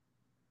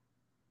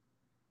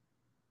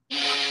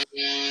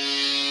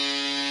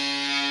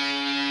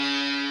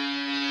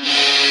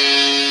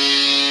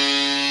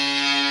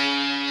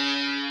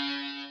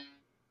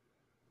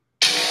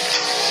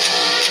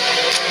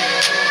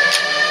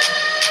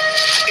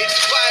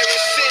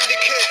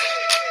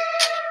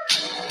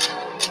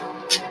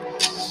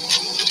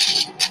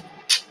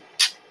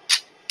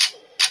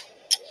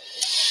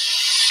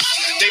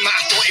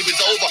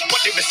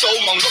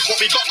so long. Look what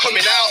we got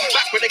coming out.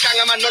 Back with the gang,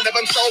 man, none of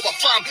them sober.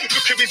 Fam,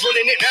 look who's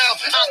running it now.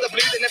 Out the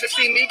blue, they never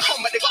seen me come,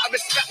 but they gotta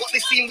respect what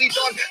they seen we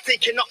done.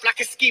 Taking off like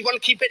a ski run,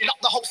 keep it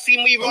locked, the whole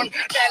scene we run.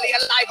 Barely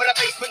alive in a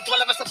basement,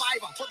 dwell of a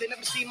survivor. But they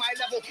never see my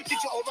level.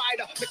 Digital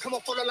rider, they come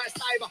up full like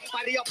cyber.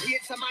 Valley up here,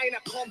 it's a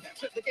minor. Come,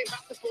 flip the game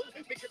back to full,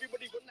 make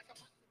everybody run like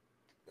a.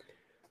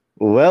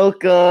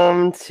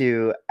 Welcome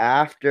to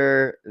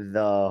After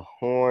the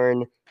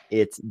Horn.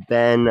 It's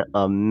been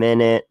a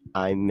minute.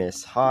 I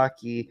miss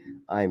hockey.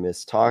 I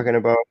miss talking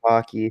about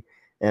hockey.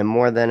 And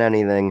more than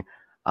anything,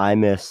 I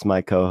miss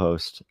my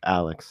co-host,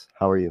 Alex.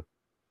 How are you?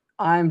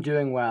 I'm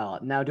doing well.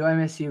 Now, do I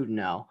miss you?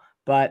 No.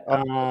 But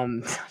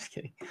just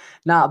kidding.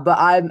 No, but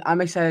I'm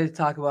excited to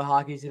talk about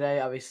hockey today.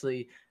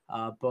 Obviously,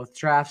 both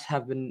drafts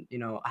have been,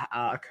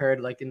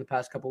 occurred like in the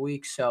past couple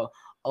weeks. So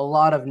a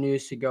lot of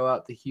news to go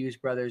out. The Hughes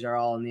brothers are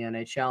all in the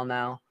NHL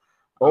now.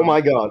 Oh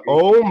my God.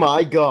 Oh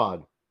my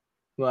God.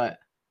 What?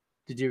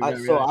 Did you?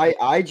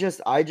 I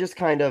just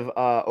kind of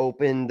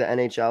opened the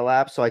NHL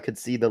app so I could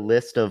see the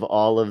list of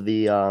all of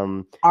the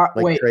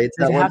trades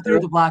does that it went have to do through.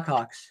 with the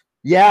Blackhawks?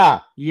 Yeah.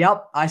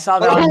 Yep, I saw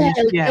that on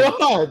ESPN.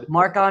 God.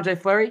 Marc-Andre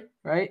Fleury,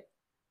 right?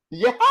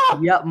 Yeah.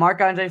 Yep,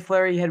 Marc-Andre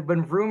Fleury had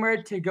been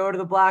rumored to go to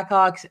the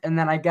Blackhawks, and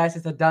then I guess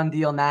it's a done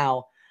deal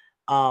now,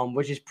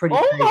 which is pretty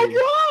crazy.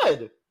 Oh my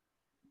God.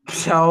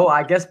 So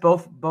I guess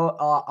both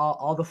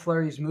all the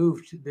Fleurys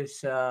moved this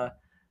summer.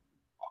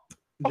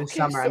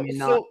 I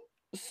mean,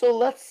 So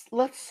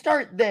let's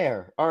start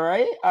there. All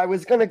right. I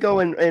was gonna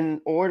go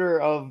in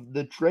order of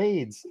the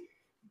trades,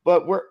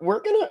 but we're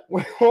gonna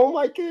oh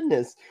my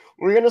goodness,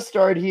 we're gonna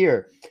start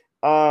here.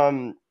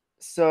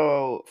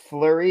 So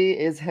Fleury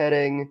is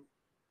heading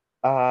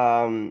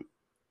Fleury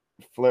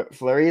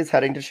is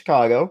heading to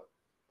Chicago.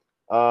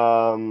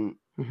 They'll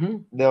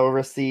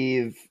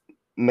receive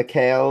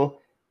Mikhail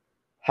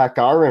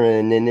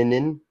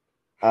Hakarinen.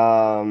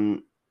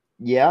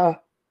 Yeah.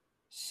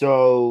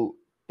 So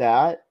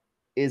that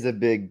is a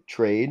big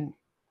trade.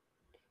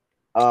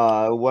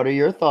 What are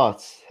your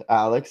thoughts,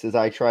 Alex, as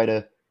I try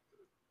to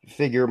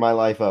figure my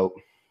life out?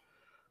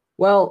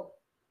 Well,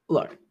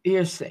 look,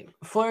 here's the thing.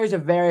 Fleury's a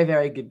very,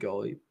 very good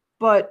goalie,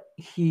 but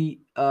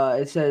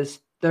it says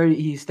 30.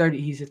 He's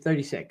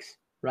 36,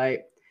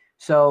 right?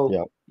 So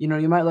Yeah.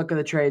 You might look at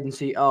the trade and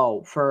see,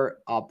 for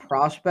a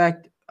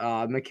prospect,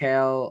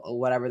 Mikhail, or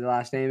whatever the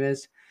last name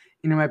is,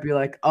 might be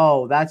like,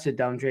 oh, that's a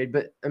dumb trade.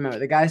 But remember,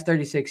 the guy's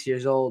 36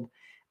 years old.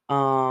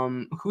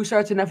 Who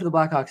starts in net for the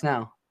Blackhawks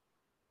now?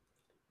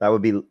 That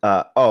would be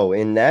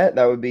in net,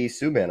 that would be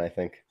Subban, I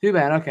think.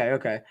 Subban,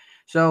 okay.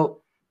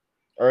 So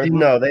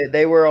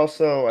they were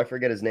also, I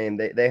forget his name.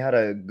 They had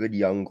a good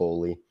young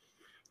goalie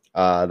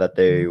that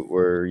they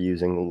were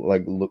using,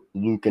 like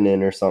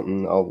Luukkonen or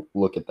something. I'll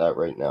look at that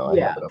right now.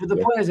 Yeah, but the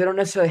point is they don't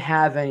necessarily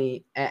have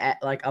any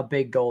like a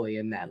big goalie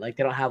in that. Like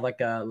they don't have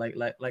like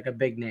a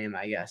big name,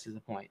 I guess, is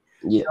the point.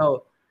 Yeah.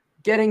 So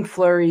getting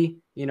Fleury,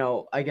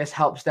 I guess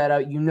helps that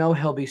out.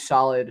 He'll be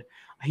solid.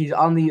 He's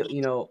on the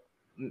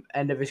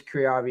end of his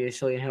career,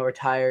 obviously, and he'll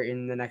retire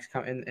in the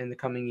in the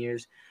coming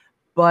years.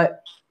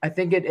 But I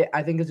think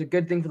it's a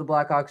good thing for the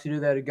Blackhawks to do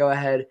that, to go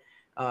ahead,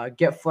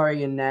 get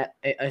Fleury in net.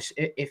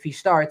 If he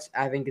starts,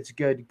 I think it's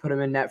good. Put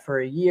him in net for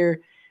a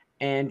year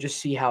and just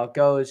see how it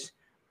goes.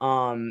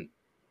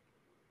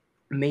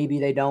 Maybe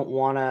they don't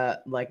want to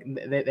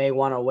they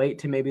want to wait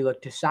to maybe look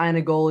to sign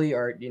a goalie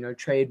or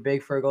trade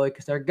big for a goalie,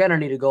 because they're gonna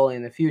need a goalie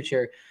in the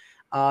future.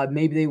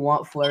 Maybe they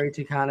want Fleury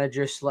to kind of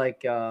just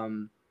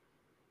I'm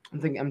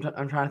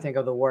trying to think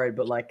of the word,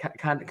 but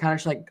kind of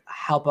just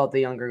help out the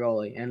younger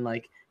goalie and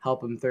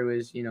help him through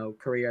his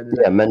career.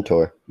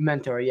 Mentor.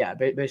 Yeah,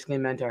 basically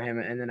mentor him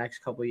in the next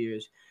couple of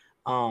years,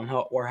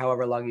 or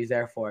however long he's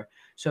there for.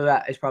 So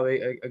that is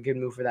probably a good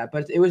move for that.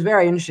 But it was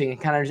very interesting and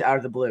kind of just out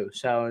of the blue.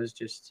 So it was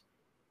just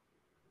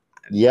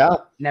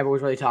never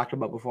was really talked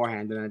about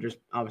beforehand, and it just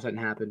all of a sudden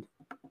happened.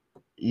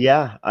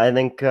 Yeah, I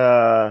think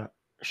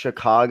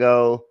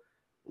Chicago,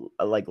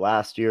 like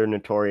last year,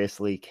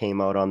 notoriously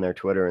came out on their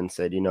Twitter and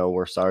said,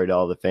 we're sorry to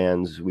all the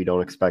fans. We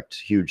don't expect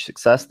huge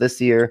success this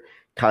year.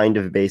 Kind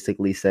of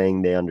basically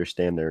saying they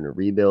understand they're in a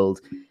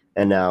rebuild,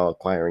 and now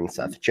acquiring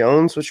Seth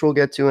Jones, which we'll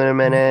get to in a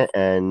minute,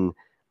 and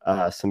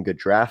some good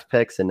draft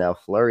picks, and now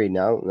Fleury.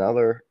 Now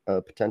they're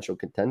a potential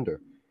contender.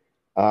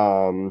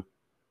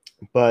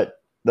 But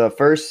the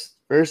first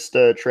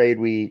trade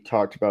we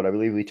talked about, I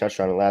believe we touched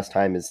on it last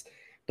time, is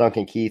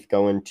Duncan Keith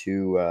going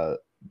to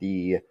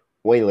the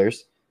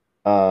Oilers,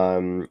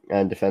 and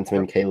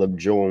defenseman Caleb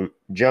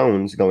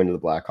Jones going to the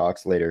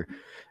Blackhawks later,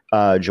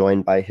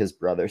 joined by his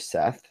brother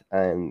Seth.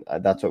 And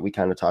that's what we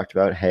kind of talked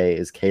about. Hey,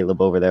 is Caleb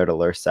over there to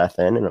lure Seth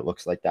in? And it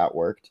looks like that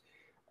worked.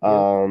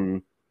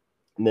 The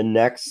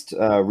next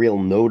real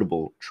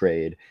notable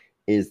trade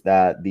is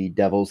that the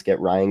Devils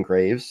get Ryan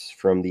Graves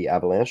from the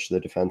Avalanche,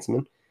 the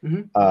defenseman,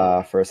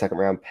 for a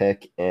second-round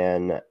pick,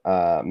 and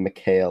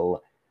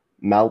Mikhail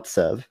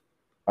Maltsev.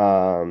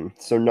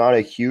 So not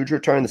a huge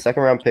return. The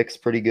second-round pick's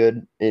pretty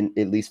good,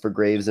 at least for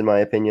Graves, in my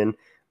opinion.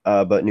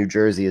 But New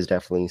Jersey is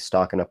definitely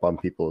stocking up on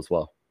people as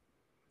well.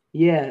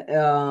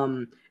 Yeah,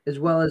 as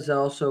well as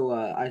also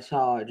I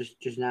saw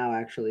just now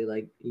actually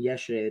like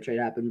yesterday the trade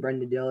happened.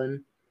 Brendan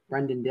Dillon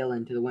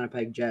to the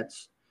Winnipeg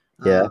Jets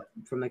Yeah,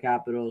 from the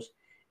Capitals.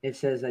 It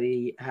says that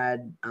he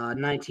had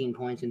 19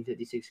 points in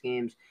 56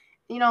 games.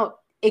 You know,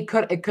 it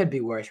could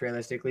be worse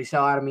realistically.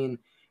 So I mean,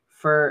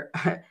 for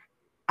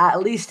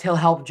at least he'll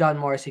help John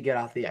Morrissey get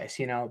off the ice.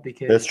 You know, that's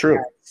because true.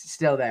 it's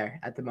still there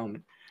at the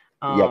moment.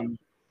 Yep,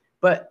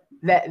 But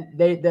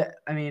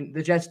I mean,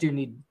 the Jets do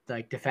need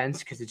like defense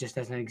because it just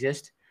doesn't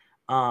exist.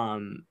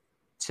 Um,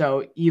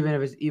 so even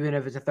if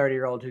it's a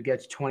 30-year-old who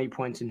gets 20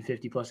 points in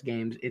 50 plus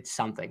games, it's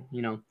something,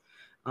 you know.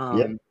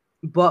 yep.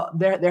 But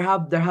there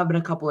have been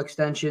a couple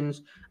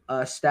extensions.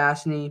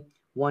 Stastny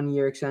 1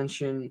 year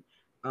extension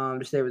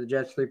to stay with the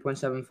Jets,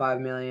 3.75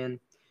 million.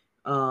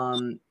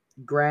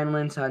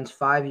 Granlund signs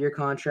 5 year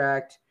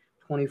contract,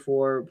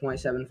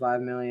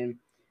 24.75 million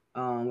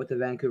with the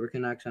Vancouver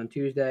Canucks on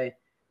Tuesday.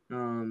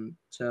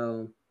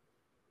 So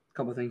a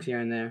couple things here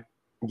and there.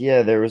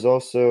 Yeah, there was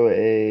also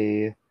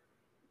a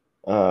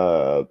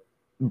uh,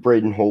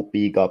 Braden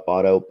Holtby got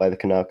bought out by the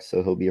Canucks,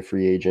 so he'll be a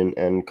free agent,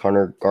 and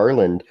Connor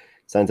Garland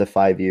signs a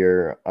 5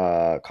 year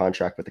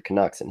contract with the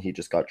Canucks, and he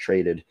just got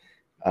traded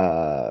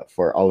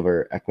for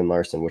Oliver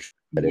Ekman-Larsson, which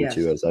I get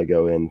into Yes. as I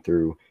go in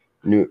through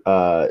new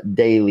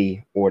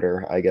daily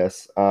order, I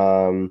guess.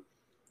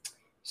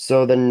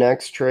 So the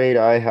next trade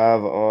I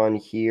have on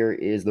here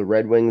is the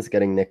Red Wings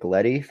getting Nick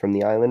Leddy from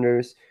the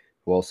Islanders,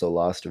 who also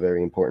lost a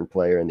very important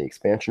player in the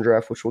expansion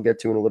draft, which we'll get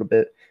to in a little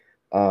bit.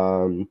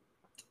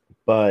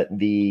 But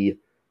the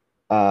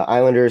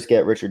Islanders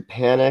get Richard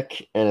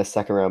Panik and a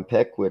second round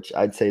pick, which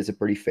I'd say is a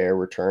pretty fair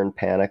return.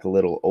 Panik a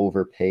little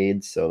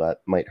overpaid, so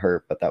that might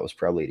hurt, but that was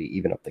probably to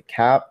even up the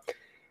cap.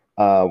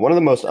 One of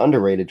the most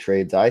underrated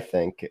trades, I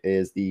think,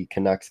 is the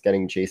Canucks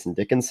getting Jason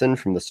Dickinson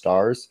from the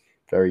Stars.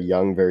 Very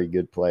young, very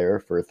good player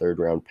for a third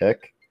round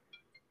pick.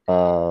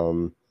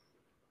 The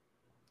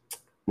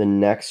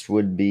next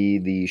would be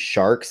the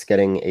Sharks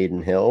getting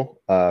Aiden Hill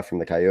from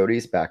the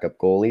Coyotes, backup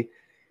goalie.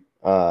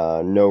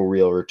 No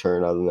real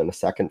return other than a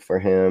second for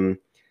him.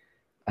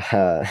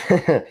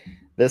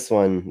 This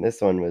one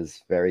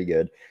was very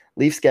good.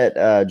 Leafs get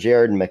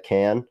Jared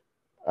McCann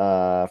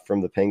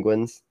from the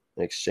Penguins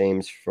in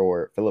exchange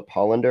for Philip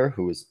Hollander,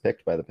 who was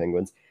picked by the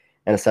Penguins,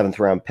 and a seventh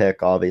round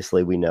pick.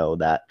 Obviously, we know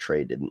that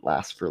trade didn't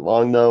last for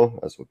long, though,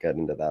 as we'll get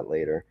into that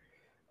later.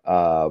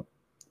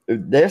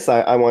 This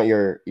I want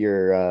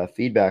your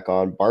feedback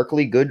on.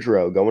 Barclay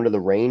Goodrow going to the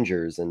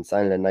Rangers and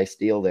signing a nice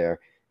deal there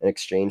in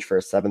exchange for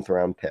a seventh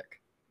round pick.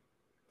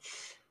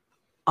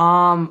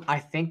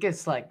 I think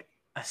it's like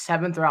a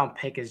seventh round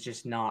pick is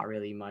just not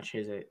really much,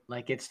 is it?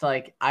 Like it's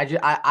like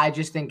I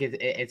just think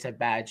it's a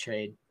bad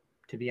trade,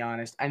 to be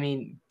honest. I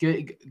mean,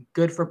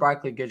 good for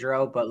Barclay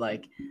Goodrow, but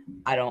like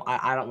I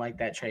don't like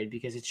that trade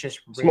because it's just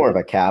It's more of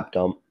really a cap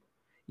dump.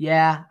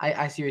 yeah.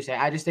 I see what you're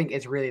saying. I just think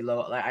it's really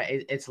low. Like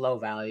it's low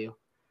value.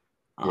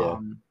 Yeah.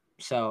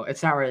 So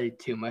it's not really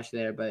too much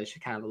there, but it's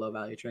just kind of a low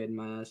value trade in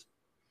my eyes.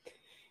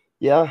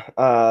 Yeah,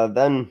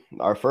 then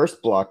our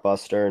first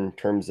blockbuster in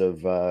terms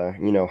of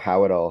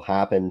how it all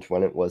happened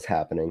when it was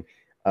happening.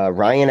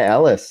 Ryan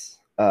Ellis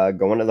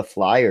going to the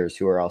Flyers,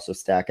 who are also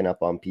stacking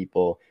up on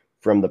people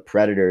from the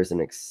Predators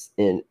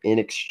in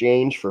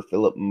exchange for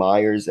Philip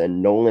Myers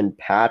and Nolan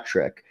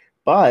Patrick.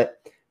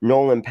 But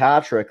Nolan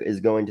Patrick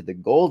is going to the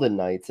Golden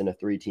Knights in a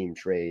 3-team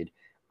trade,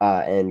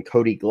 and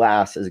Cody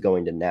Glass is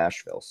going to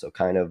Nashville. So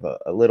kind of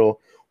a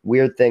little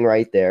weird thing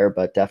right there,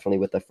 but definitely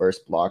with the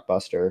first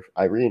blockbuster.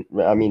 I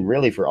mean,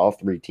 really for all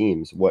three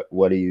teams. What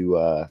do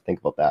you think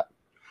about that?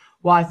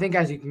 Well, I think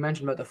as you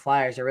mentioned about the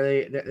Flyers, they're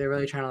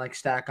really trying to like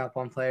stack up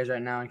on players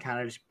right now and kind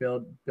of just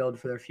build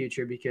for their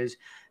future because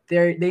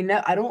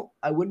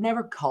I would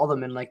never call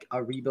them in like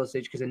a rebuild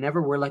stage because they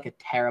never were like a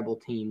terrible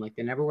team. Like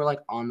they never were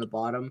like on the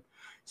bottom.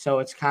 So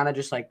it's kind of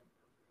just like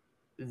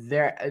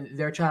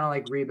they're trying to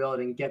like rebuild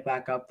and get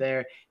back up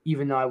there,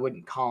 even though I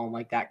wouldn't call them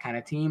like that kind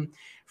of team.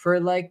 For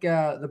like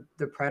the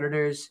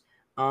Predators,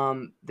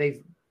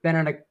 they've been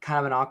in a kind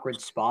of an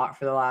awkward spot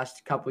for the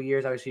last couple of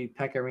years. Obviously,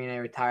 Pekka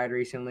Rinne retired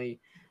recently,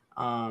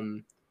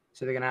 so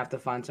they're gonna have to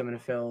find someone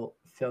to fill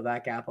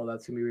that gap. Although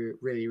that's gonna be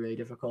really really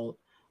difficult.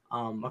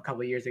 A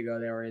couple of years ago,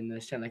 they were in the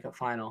Stanley Cup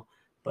final,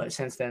 but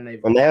since then they've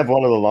And they have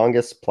one of the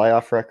longest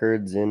playoff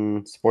records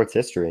in sports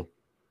history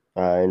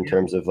in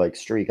terms of like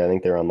streak. I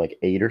think they're on like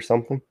 8 or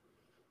something.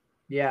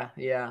 yeah.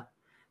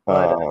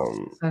 But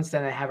Um, since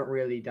then they haven't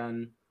really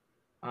done.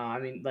 I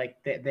mean, like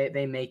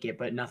they make it,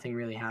 but nothing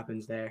really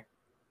happens there.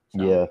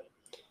 So. yeah.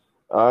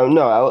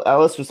 No,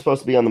 Ellis was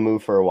supposed to be on the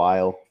move for a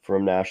while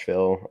from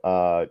Nashville.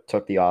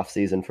 Took the off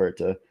season for it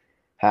to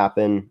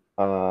happen.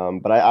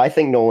 But I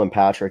think Nolan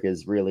Patrick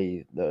is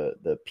really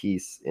the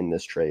piece in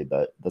this trade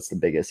that's the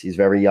biggest. He's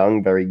very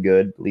young, very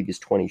good. I believe he's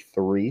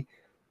 23,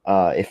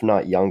 if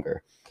not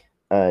younger.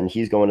 And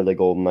he's going to the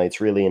Golden Knights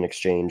really in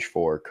exchange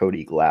for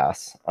Cody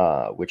Glass,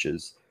 which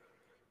is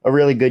a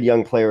really good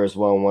young player as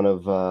well, one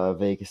of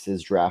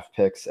Vegas's draft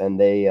picks. And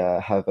they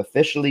have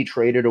officially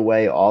traded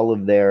away all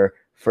of their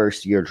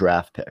first-year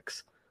draft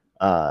picks.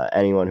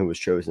 Anyone who was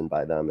chosen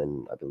by them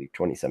in, I believe,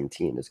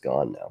 2017 is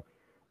gone now.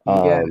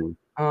 Yeah.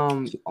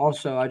 Um,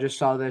 Also, I just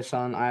saw this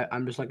on.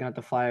 I'm just looking at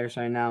the Flyers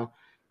right now.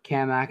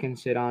 Cam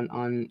Atkinson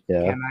on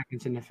yeah, Cam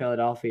Atkinson in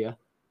Philadelphia.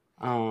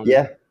 Um,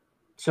 yeah,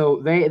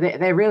 so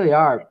they really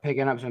are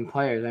picking up some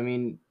players. I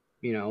mean,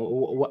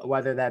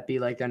 whether that be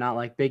like they're not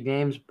like big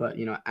names, but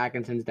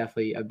Atkinson's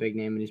definitely a big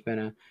name, and he's been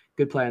a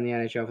good player in the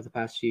NHL for the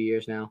past few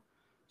years now.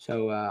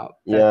 So that's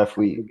yeah. If a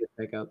we good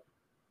pickup.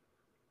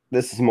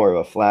 This is more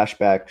of a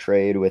flashback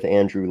trade with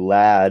Andrew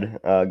Ladd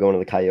going to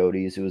the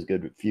Coyotes, who was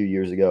good a few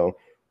years ago.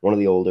 One of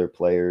the older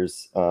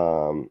players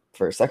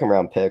for a second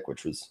round pick,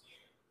 which was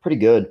pretty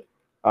good.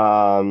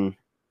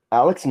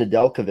 Alex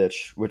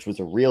Nedeljkovic, which was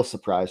a real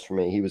surprise for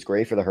me. He was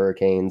great for the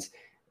Hurricanes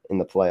in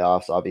the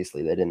playoffs.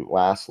 Obviously, they didn't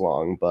last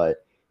long,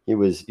 but he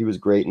was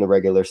great in the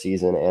regular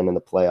season and in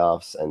the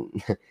playoffs.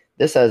 And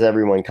this has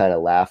everyone kind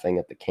of laughing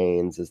at the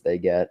Canes as they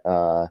get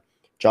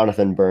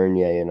Jonathan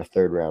Bernier in a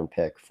third round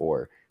pick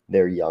for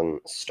their young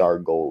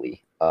star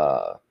goalie.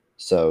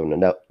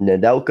 So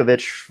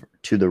Nedeljkovic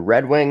to the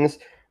Red Wings,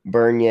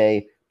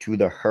 Bernier to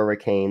the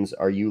Hurricanes.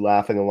 Are you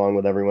laughing along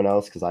with everyone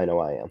else? Because I know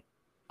I am.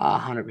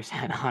 100%,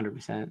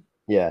 100%.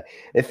 Yeah,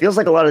 it feels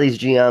like a lot of these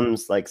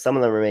GMs, like some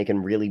of them are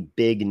making really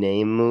big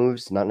name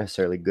moves, not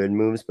necessarily good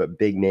moves, but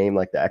big name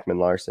like the Ekman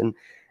Larson.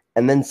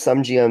 And then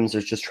some GMs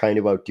are just trying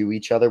to outdo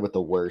each other with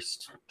the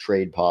worst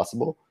trade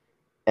possible.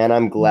 And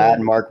I'm glad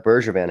Mark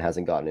Bergevin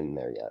hasn't gotten in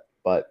there yet.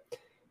 But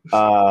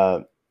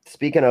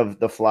speaking of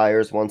the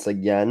Flyers, once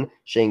again,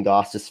 Shane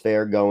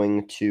Gostisbehere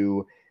going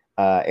to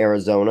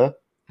Arizona.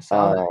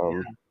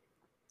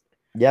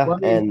 Yeah, Well, I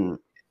mean, and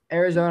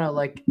Arizona,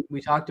 like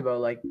we talked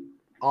about, like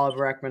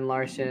Oliver Ekman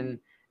Larson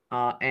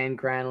and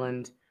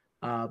Granlund,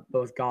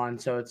 both gone.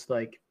 So it's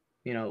like,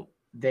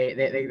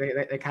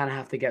 they kind of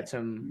have to get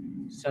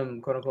some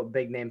quote unquote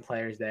big name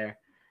players there.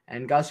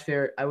 And Gus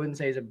Fear, I wouldn't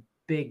say he's a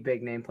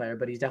big name player,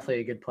 but he's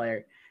definitely a good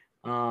player.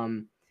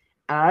 And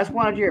I just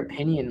wanted your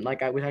opinion.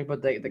 Like we talked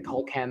about the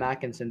Cole Cam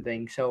Atkinson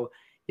thing. So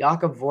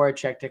Jakub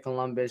Voracek to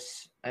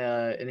Columbus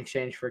in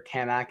exchange for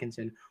Cam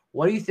Atkinson.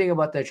 What do you think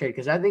about that trade?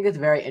 Because I think it's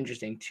very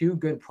interesting. Two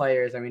good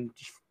players. I mean,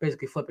 just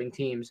basically flipping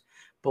teams.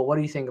 But what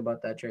do you think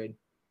about that trade?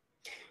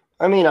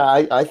 I mean,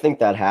 I think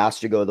that has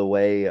to go the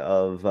way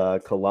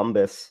of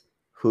Columbus,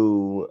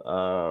 who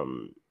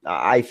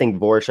I think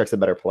Voracek's a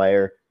better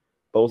player.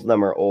 Both of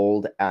them are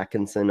old.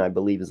 Atkinson, I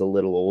believe, is a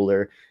little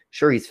older.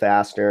 Sure, he's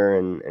faster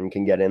and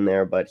can get in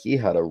there, but he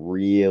had a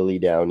really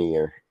down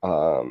year.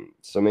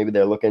 So maybe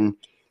they're looking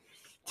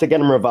to get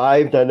him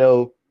revived. I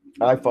know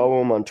I follow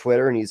him on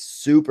Twitter, and he's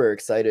super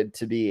excited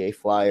to be a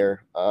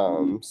Flyer.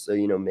 So,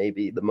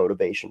 maybe the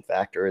motivation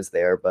factor is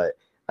there, but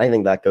I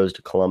think that goes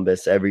to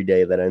Columbus every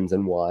day that ends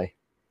in Y.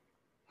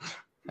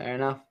 Fair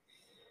enough.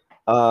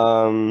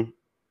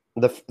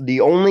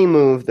 The only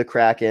move the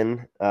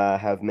Kraken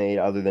have made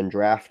other than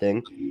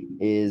drafting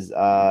is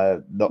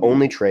the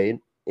only trade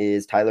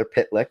is Tyler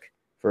Pitlick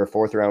for a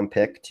fourth round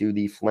pick to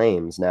the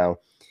Flames. Now,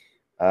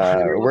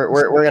 we're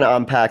going to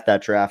unpack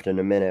that draft in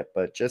a minute,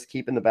 but just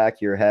keep in the back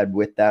of your head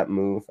with that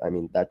move. I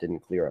mean, that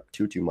didn't clear up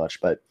too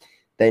much, but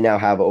they now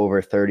have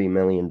over $30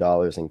 million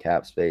in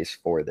cap space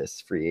for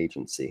this free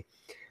agency.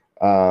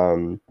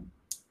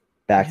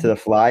 Back to the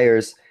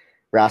Flyers,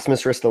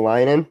 Rasmus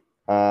Ristolainen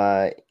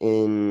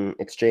in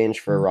exchange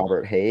for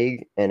Robert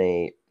Haig and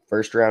a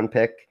first round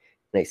pick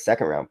and a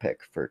second round pick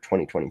for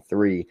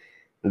 2023.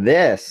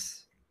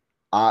 This,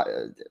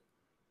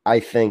 I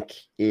think,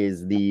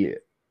 is the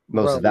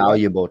most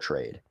valuable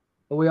trade.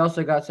 But we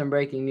also got some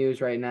breaking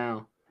news right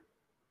now.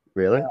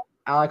 Really?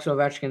 Alex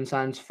Ovechkin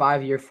signs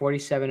 5-year,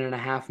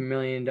 $47.5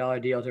 million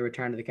deal to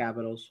return to the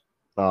Capitals.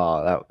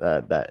 Oh,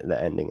 that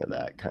the ending of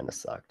that kind of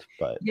sucked.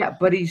 But yeah,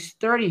 but he's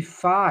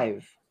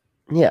 35.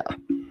 Yeah.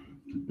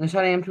 They're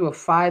signing him to a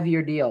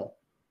 5-year deal.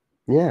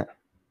 Yeah.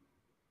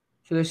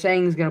 So they're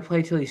saying he's going to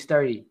play till he's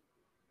 30.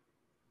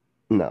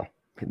 No,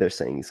 they're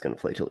saying he's going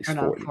to play till he's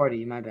 40.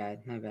 40. My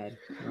bad.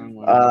 Wrong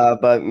one.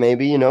 But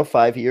maybe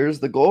 5 years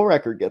the goal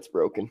record gets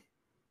broken.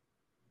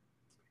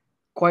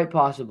 Quite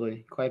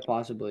possibly.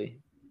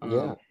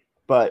 Yeah.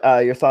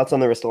 But your thoughts on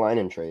the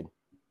Ristolainen trade?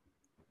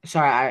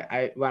 Sorry,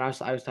 I was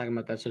talking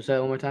about that. So say it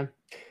one more time.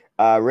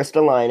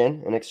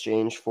 Ristolainen in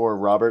exchange for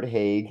Robert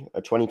Haig,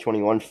 a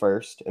 2021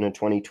 first and a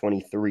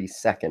 2023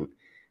 second.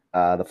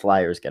 The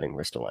Flyers getting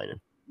Ristolainen.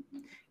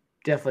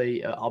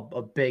 Definitely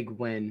a big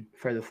win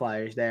for the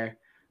Flyers there.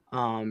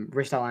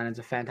 Ristolainen's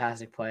a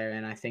fantastic player,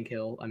 and I think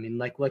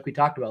like we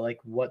talked about, like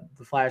what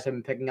the Flyers have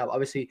been picking up.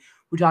 Obviously,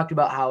 we talked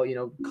about how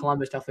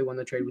Columbus definitely won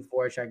the trade with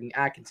Voracek and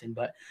Atkinson,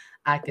 but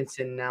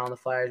Atkinson now on the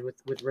Flyers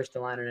with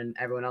Ristolainen and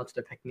everyone else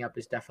they're picking up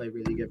is definitely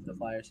really good for the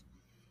Flyers.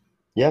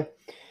 Yeah.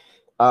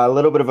 A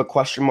little bit of a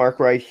question mark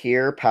right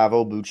here.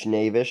 Pavel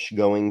Buchnevich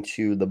going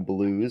to the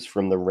Blues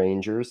from the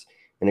Rangers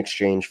in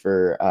exchange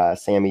for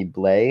Sammy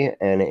Blais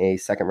and a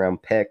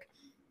second-round pick.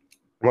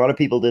 A lot of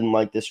people didn't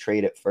like this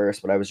trade at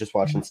first, but I was just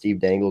watching Steve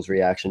Dangle's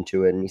reaction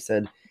to it, and he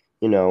said,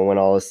 when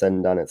all is said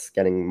and done, it's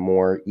getting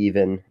more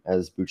even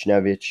as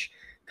Buchnevich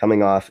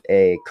coming off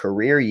a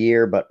career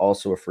year, but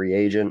also a free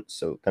agent,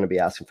 so going to be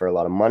asking for a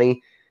lot of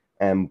money.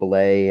 and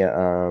Blay,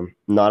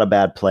 not a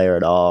bad player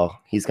at all.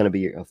 He's going to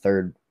be a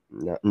third.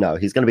 No,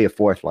 he's going to be a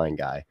fourth line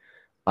guy.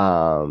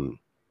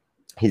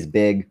 He's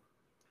big,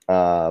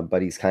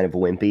 but he's kind of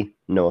wimpy.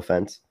 No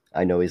offense.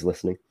 I know he's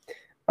listening.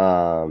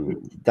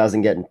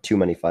 Doesn't get in too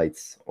many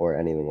fights or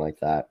anything like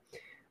that.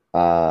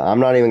 I'm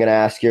not even going to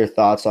ask your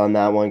thoughts on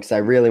that one because I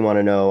really want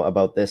to know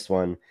about this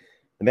one.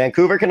 The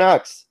Vancouver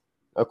Canucks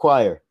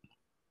acquire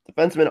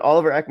defenseman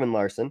Oliver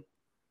Ekman-Larsson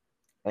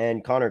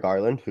and Connor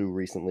Garland, who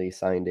recently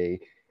signed a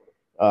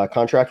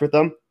contract with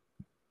them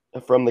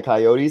from the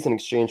Coyotes in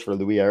exchange for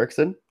Louis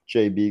Eriksson,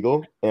 Jay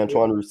Beagle,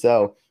 Antoine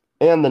Roussel,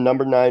 and the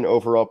number 9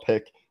 overall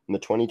pick in the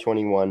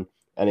 2021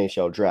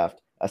 NHL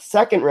draft, a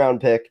second-round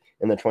pick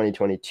in the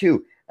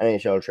 2022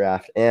 NHL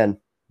draft, and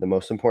the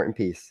most important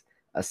piece,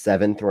 a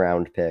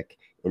 7th-round pick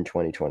in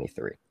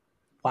 2023.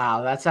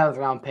 Wow, that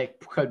 7th-round pick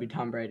could be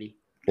Tom Brady.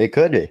 It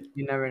could be.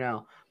 You never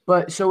know.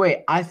 But so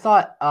wait, I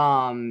thought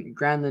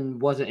Granlund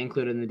wasn't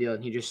included in the deal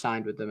and he just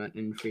signed with them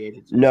in free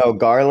agency. No,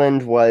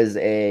 Garland was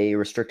a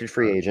restricted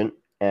free agent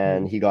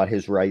and he got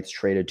his rights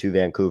traded to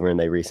Vancouver and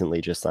they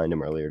recently just signed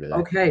him earlier today.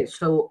 Okay,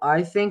 so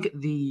I think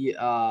the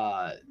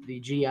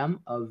GM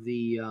of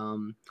the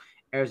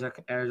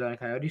Arizona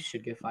Coyotes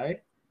should get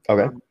fired.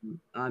 Okay.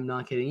 I'm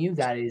not kidding you.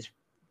 That is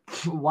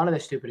one of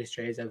the stupidest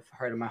trades I've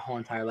heard in my whole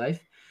entire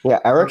life. Yeah,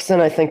 Eriksson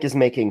I think is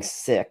making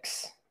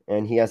 6.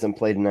 And he hasn't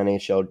played an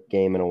NHL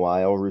game in a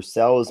while.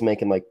 Roussel is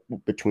making like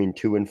between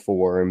 2 and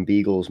 4, and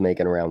Beagle's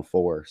making around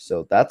 4.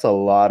 So that's a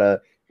lot of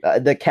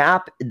the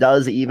cap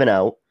does even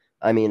out.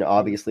 I mean,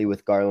 obviously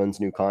with Garland's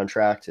new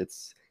contract,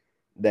 it's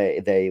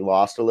they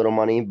lost a little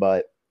money,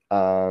 but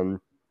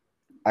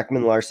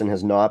Ekman-Larsson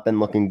has not been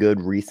looking good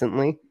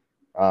recently.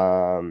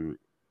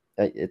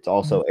 It's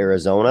also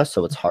Arizona,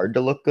 so it's hard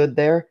to look good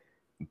there.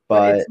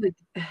 But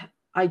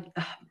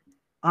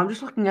I'm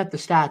just looking at the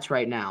stats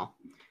right now.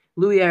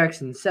 Louis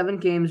Eriksson, 7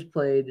 games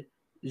played,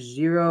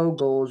 0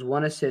 goals,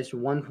 1 assist,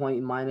 1 point,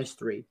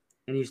 -3,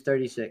 and he's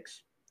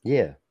 36.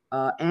 Yeah.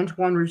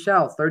 Antoine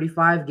Roussel,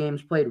 35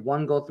 games played,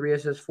 1 goal, 3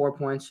 assists, 4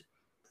 points,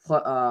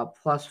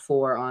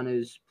 +4 on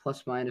his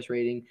plus-minus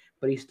rating,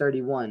 but he's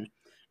 31.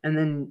 And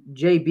then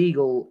Jay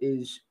Beagle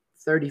is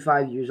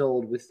 35 years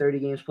old with 30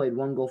 games played,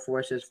 1 goal, 4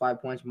 assists,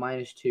 5 points,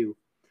 -2.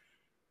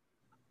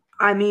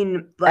 I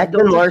mean,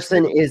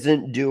 Ekman-Larsson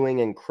isn't doing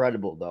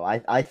incredible though.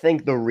 I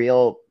think the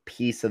real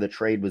piece of the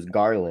trade was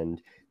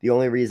Garland. The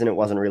only reason it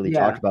wasn't really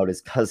talked about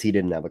is because he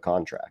didn't have a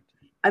contract.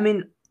 I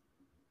mean,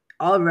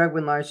 Oliver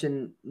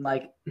Ekman-Larsson,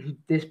 like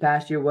this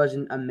past year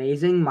wasn't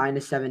amazing,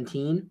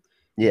 -17.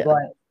 Yeah.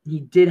 But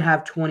he did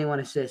have 21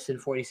 assists in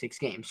 46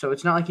 games. So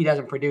it's not like he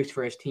doesn't produce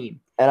for his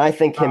team. And I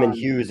think him and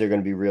Hughes are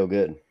going to be real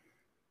good.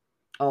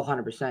 Oh,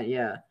 100%,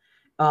 yeah.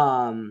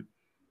 I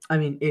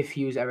mean, if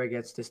Hughes ever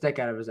gets the stick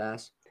out of his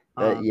ass.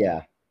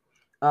 Yeah.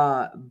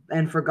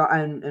 And for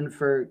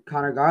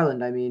Connor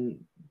Garland, I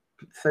mean,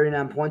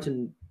 39 points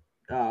in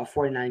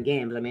 49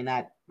 games. I mean,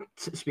 that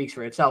speaks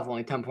for itself.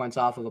 Only 10 points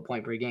off of a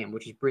point per game,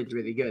 which is really,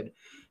 really good.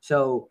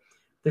 So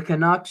the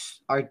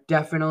Canucks are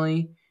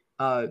definitely.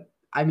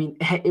 I mean,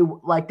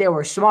 they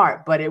were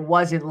smart, but it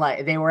wasn't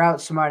like they were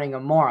outsmarting a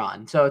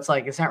moron. So it's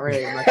like it's not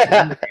really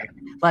much.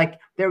 Like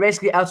they were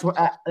basically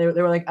they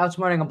were like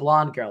outsmarting a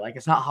blonde girl. Like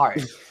it's not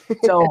hard.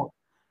 So,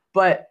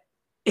 but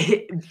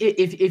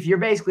if you're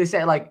basically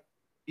saying like,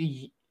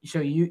 so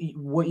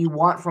what you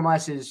want from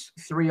us is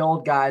 3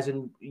 old guys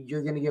and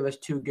you're going to give us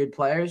 2 good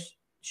players,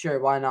 sure,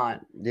 why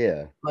not?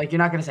 Yeah, like you're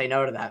not going to say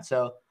no to that.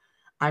 So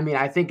I mean,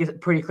 I think it's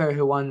pretty clear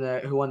who won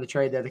the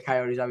trade there. The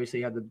Coyotes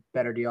obviously have the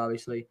better deal,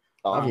 obviously,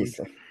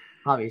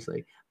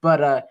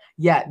 but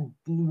yeah,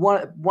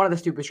 one of the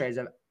stupidest trades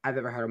I've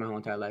ever heard in my whole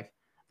entire life.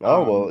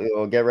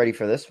 Well, get ready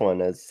for this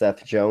one as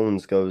Seth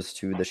Jones goes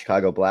to the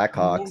Chicago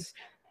Blackhawks.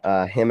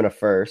 Him and a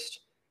first,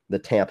 the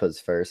Tampa's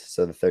first,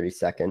 so the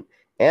 32nd,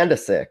 and a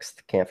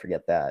 6th, can't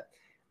forget that,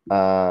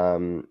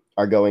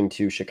 are going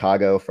to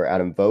Chicago for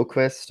Adam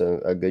Boqvist,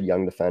 a good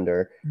young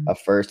defender, a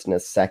first and a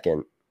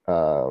 2nd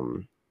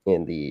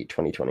in the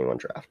 2021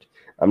 draft.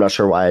 I'm not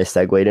sure why I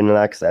segued into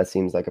that because that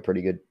seems like a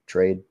pretty good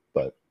trade,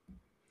 but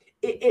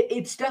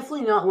it's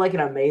definitely not like an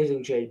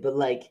amazing trade, but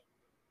like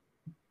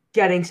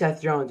getting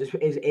Seth Jones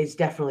is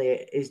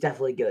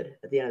definitely good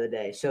at the end of the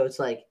day. So it's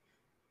like,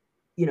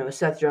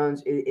 Seth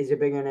Jones is a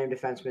bigger name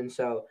defenseman.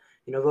 So,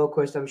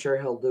 Boqvist, I'm sure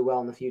he'll do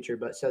well in the future,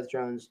 but Seth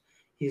Jones,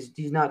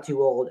 he's not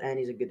too old and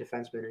he's a good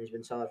defenseman and he's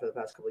been solid for the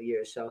past couple of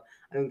years. So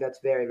I think that's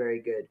very, very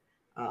good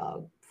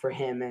for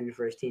him and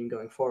for his team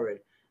going forward.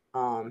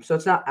 So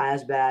it's not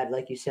as bad,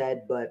 like you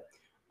said, but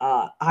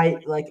I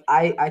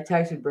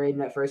texted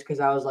Braden at first because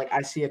I was like,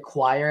 I see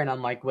acquire and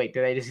I'm like, wait,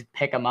 do they just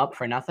pick him up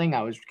for nothing?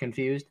 I was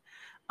confused.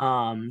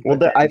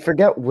 I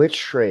forget which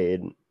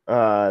trade.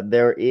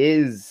 There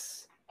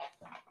is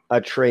a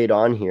trade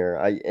on here,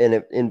 and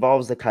it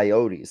involves the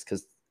Coyotes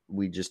because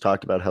we just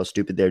talked about how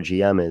stupid their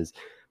GM is.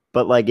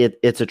 But like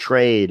it's a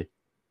trade,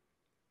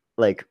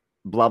 like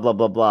blah blah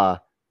blah blah,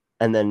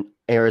 and then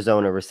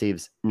Arizona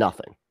receives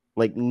nothing.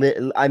 Like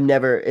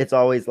It's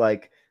always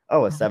like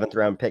Oh, a seventh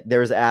round pick.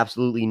 There's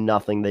absolutely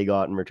nothing they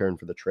got in return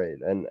for the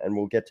trade, and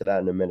we'll get to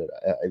that in a minute.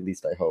 At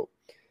least I hope.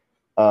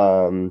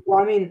 Well,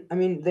 I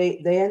mean, they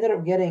ended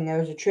up getting, there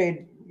was a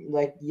trade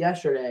like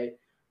yesterday.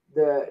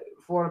 The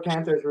Florida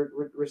Panthers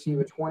receive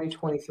a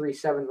 2023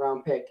 seventh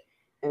round pick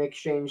in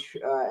exchange,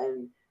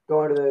 and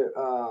going to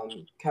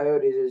the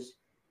Coyotes is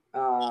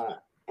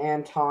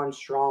Anton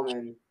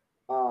Strawman,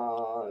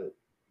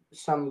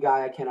 some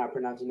guy I cannot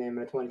pronounce his name, and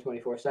a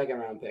 2024 second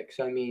round pick.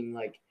 So I mean,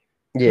 like,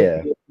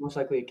 Yeah, most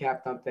likely a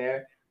cap dump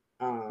there.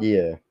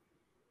 yeah.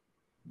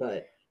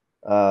 But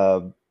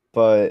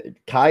But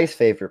Kai's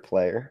favorite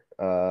player,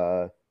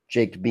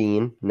 Jake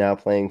Bean, now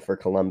playing for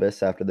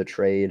Columbus after the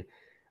trade.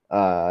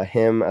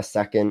 Him a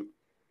second,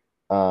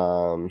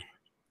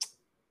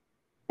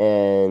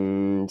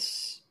 and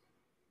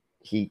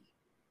he.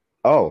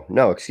 Oh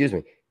no, excuse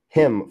me.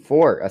 Him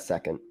for a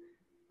second.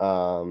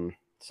 So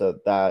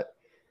that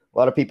a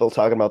lot of people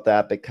talking about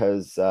that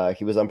because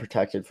he was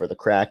unprotected for the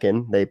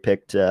Kraken. They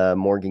picked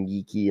Morgan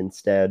Geekie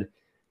instead.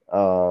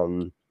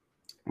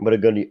 But a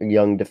good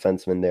young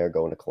defenseman there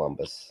going to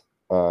Columbus.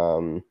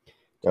 I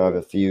have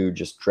a few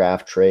just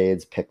draft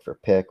trades, pick for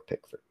pick.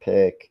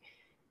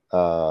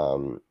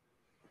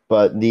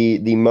 But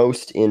the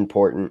most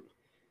important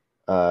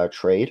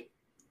trade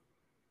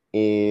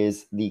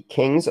is the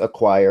Kings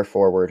acquire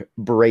forward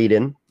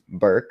Braden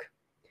Burke.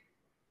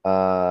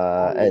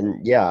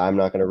 And yeah, I'm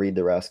not going to read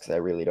the rest because I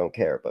really don't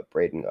care. But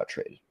Braden got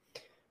traded.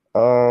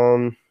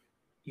 You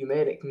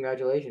made it.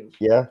 Congratulations.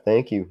 Yeah,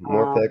 thank you.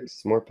 More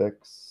picks.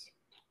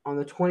 On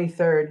the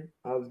 23rd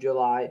of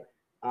July,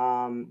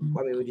 I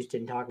mean, we just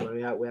didn't talk about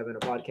it. We haven't a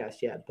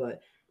podcast yet, but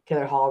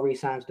Taylor Hall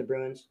re-signs the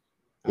Bruins.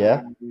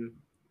 Yeah.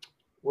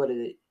 What is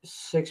it?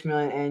 $6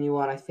 million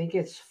annual, and I think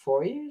it's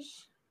 4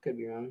 years. Could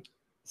be wrong.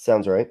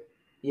 Sounds right.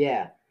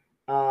 Yeah.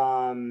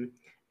 And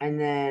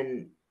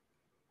then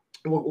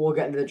we'll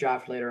get into the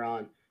draft later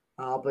on.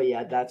 But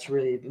yeah, that's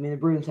really. I mean, the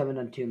Bruins haven't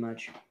done too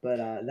much, but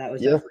that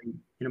was definitely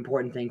an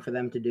important thing for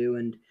them to do.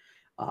 And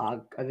I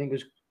think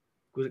was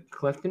it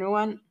Clifton who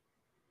went?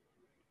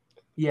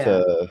 Yeah.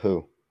 To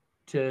who?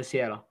 To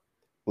Seattle.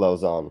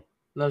 Lausanne.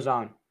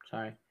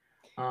 Sorry.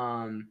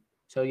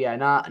 So yeah,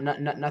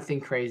 nothing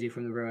crazy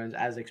from the Bruins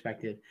as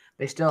expected.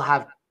 They still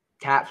have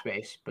cap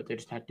space, but they're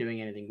just not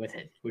doing anything with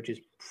it, which is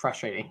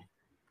frustrating.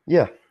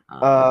 Yeah.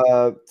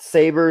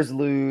 Sabres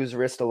lose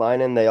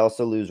Ristolainen. They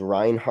also lose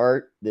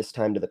Reinhart, this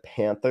time to the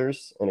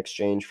Panthers in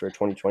exchange for a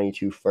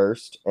 2022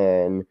 first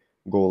and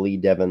goalie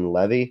Devin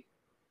Levy.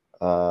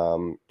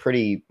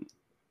 Pretty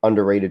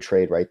underrated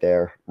trade right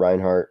there.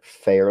 Reinhart,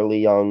 fairly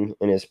young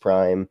in his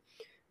prime.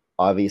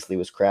 Obviously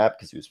was crap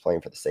because he was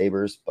playing for the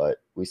Sabres, but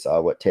we saw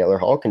what Taylor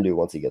Hall can do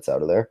once he gets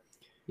out of there.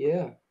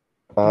 Yeah.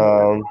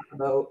 About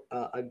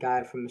a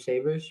guy from the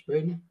Sabres,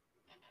 Braden?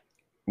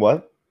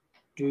 What?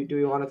 Do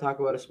we want to talk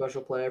about a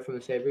special player from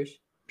the Sabres?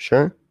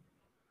 Sure.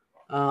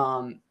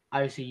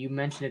 Obviously, you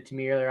mentioned it to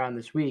me earlier on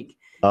this week.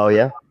 Oh,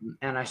 yeah?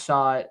 And I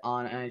saw it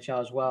on NHL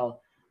as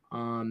well.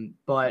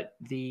 But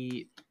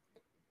the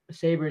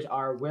Sabres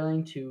are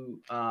willing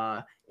to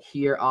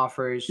hear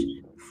offers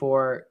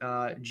for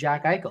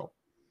Jack Eichel.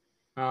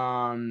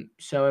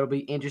 So it'll be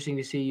interesting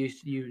to see.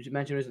 You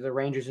mentioned it was the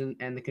Rangers and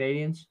the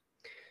Canadiens.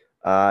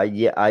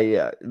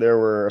 Yeah, there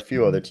were a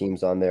few other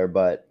teams on there,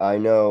 but I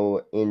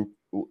know in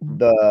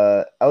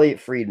the Elliot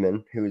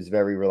Friedman, who is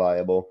very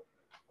reliable,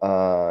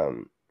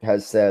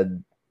 has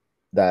said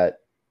that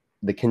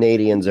the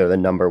Canadiens are the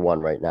number one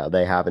right now.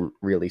 They haven't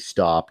really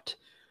stopped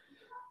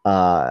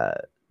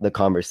the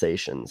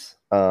conversations.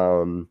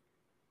 I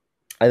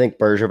think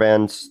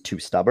Bergevin's too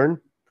stubborn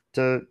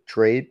to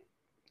trade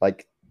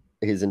like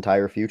his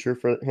entire future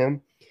for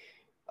him.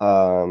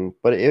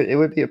 But it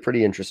would be a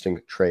pretty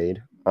interesting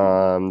trade.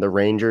 The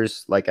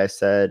Rangers, like I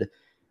said,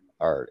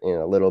 are in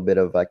a little bit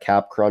of a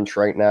cap crunch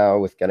right now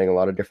with getting a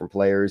lot of different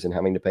players and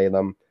having to pay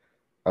them.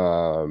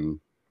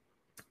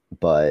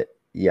 But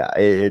yeah,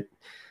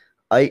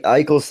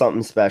 Eichel's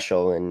something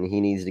special and he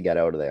needs to get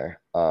out of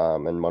there.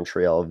 And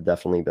Montreal have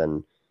definitely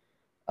been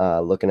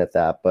looking at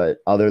that, but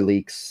other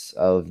leaks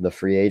of the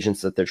free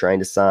agents that they're trying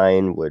to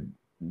sign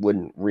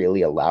wouldn't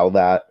really allow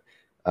that.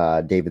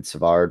 David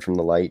Savard from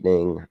the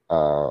Lightning,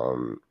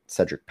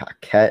 Cedric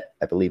Paquette,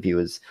 I believe he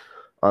was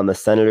on the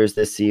Senators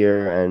this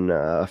year, and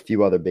a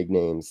few other big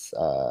names,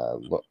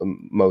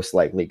 most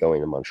likely going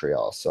to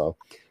Montreal. So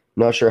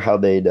not sure how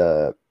they'd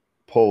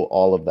pull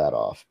all of that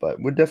off, but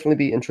would definitely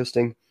be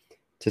interesting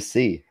to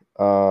see.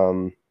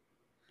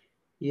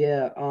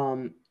 Yeah.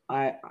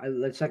 I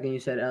the second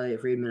you said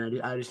Elliot Friedman,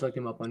 I just looked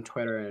him up on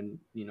Twitter and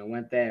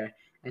went there,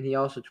 and he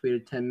also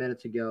tweeted 10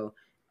 minutes ago,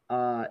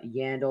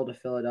 Yandel to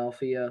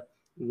Philadelphia,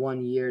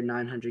 1 year,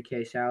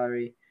 $900K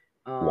salary.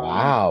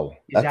 Wow,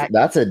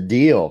 that's a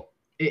deal.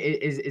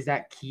 Is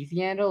that Keith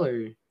Yandel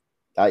or?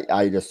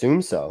 I'd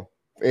assume so.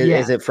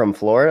 Is it from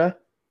Florida?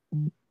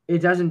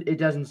 It doesn't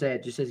say it.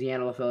 It just says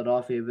Yandel to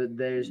Philadelphia, but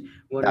there's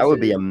that would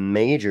be a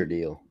major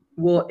deal.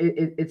 Well,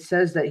 it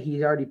says that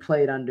he's already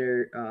played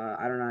under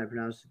I don't know how to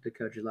pronounce the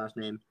coach's last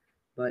name,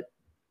 but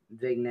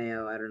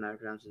Vigneo, I don't know how to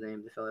pronounce his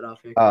name, the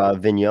Philadelphia coach.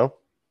 Vigneault.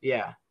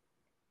 Yeah.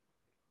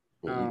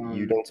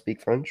 You don't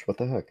speak French? What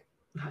the heck?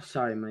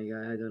 Sorry, my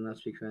guy, I do not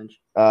speak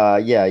French.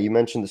 Yeah, you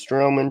mentioned the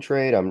Stroman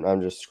trade.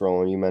 I'm just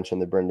scrolling. You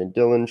mentioned the Brendan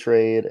Dillon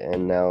trade,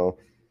 and now,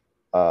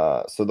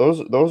 so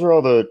those are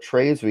all the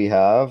trades we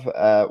have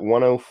at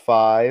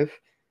 105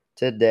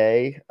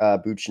 today.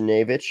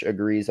 Buchnevich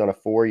agrees on a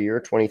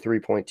 4-year,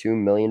 $23.2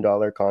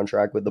 million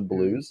contract with the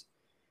Blues.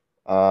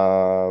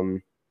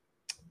 Ovechkin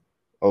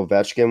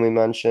we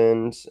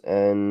mentioned,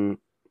 and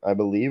I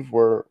believe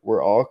we're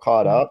all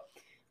caught up.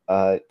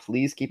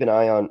 Please keep an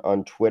eye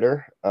on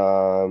Twitter.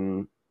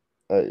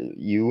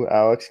 You,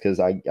 Alex, because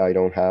I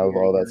don't have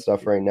all that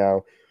stuff right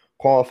now.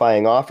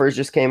 Qualifying offers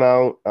just came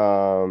out.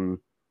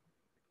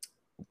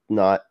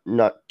 Not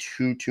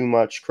too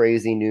much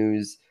crazy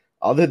news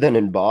other than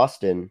in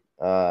Boston.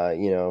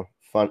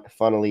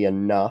 Funnily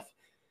enough,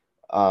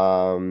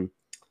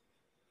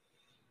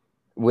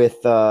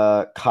 with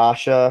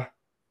Kasha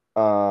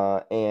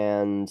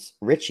and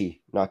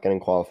Richie not getting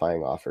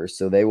qualifying offers,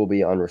 so they will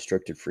be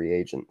unrestricted free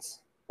agents.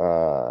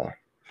 Yeah.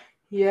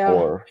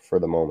 For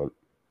the moment.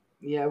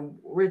 Yeah,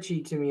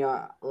 Richie to me,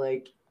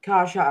 like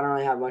Kasha, I don't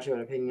really have much of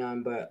an opinion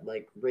on, but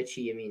like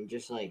Richie, I mean,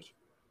 just like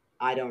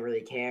I don't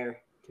really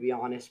care, to be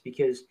honest,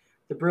 because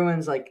the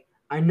Bruins, like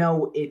I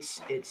know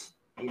it's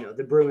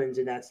the Bruins,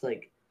 and that's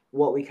like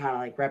what we kind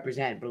of like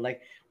represent, but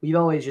like we've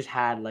always just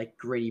had like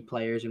gritty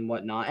players and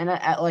whatnot, and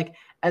like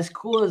as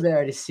cool as they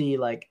are to see,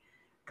 like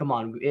come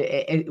on,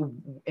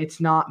 it's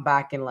not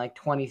back in like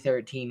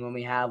 2013 when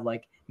we have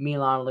like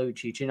Milan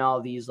Lucic and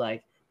all these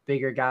like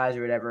bigger guys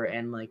or whatever,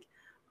 and like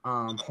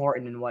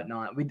Horton and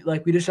whatnot. We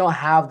just don't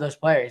have those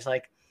players.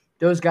 Like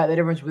those guys, the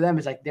difference with them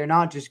is like they're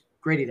not just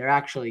gritty; they're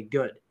actually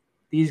good.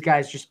 These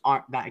guys just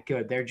aren't that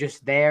good. They're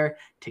just there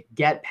to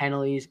get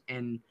penalties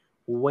and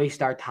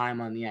waste our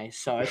time on the ice.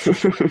 So it's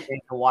just to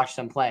watch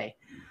them play.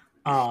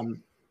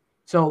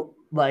 So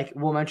like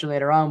we'll mention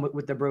later on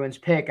with the Bruins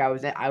pick, I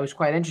was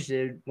quite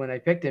interested when I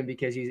picked him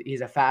because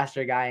he's a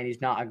faster guy and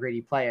he's not a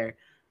gritty player.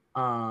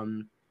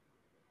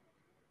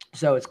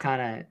 So it's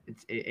kind of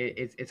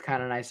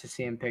nice to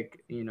see him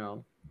pick,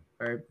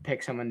 or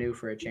pick someone new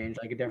for a change,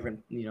 like a different,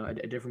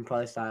 a different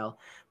play style.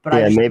 But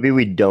yeah, maybe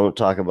we don't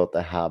talk about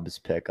the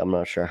Habs pick. I'm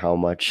not sure how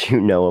much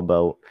you know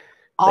about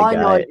all I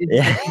know guy.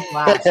 is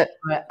last,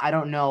 but I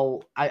don't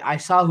know. I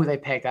saw who they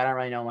picked. I don't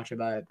really know much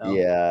about it though.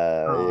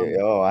 Yeah.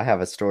 I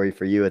have a story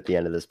for you at the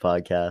end of this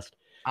podcast.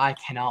 I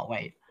cannot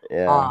wait.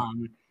 Yeah.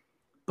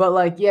 But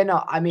like, yeah,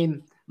 no, I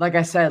mean, like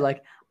I said,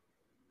 like,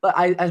 but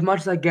as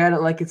much as I get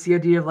it, like it's the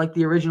idea of like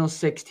the original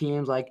 6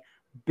 teams, like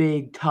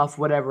big, tough,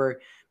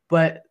 whatever.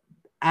 But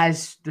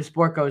as the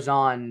sport goes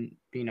on,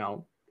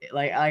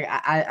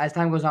 as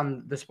time goes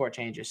on, the sport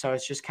changes. So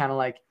it's just kind of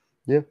like,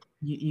 yeah,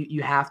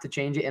 you have to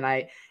change it.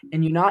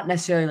 And you're not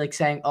necessarily like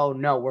saying, oh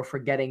no, we're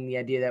forgetting the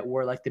idea that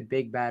we're like the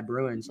big bad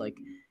Bruins. Like,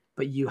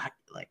 but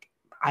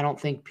I don't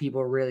think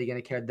people are really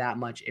going to care that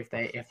much if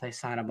they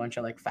sign a bunch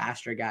of like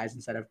faster guys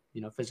instead of,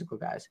 physical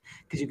guys.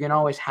 Cause you can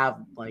always have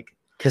like,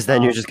 because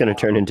then you're just going to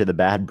turn into the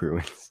bad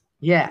Bruins.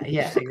 Yeah,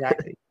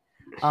 exactly.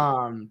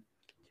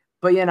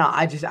 But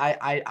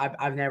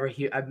I've never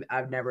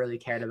really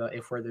cared about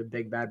if we're the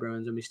big bad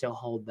Bruins, and we still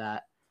hold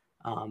that,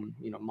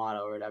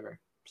 motto or whatever.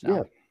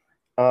 So.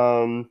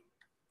 Yeah.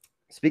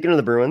 Speaking of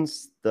the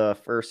Bruins, the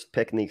first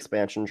pick in the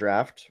expansion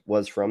draft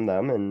was from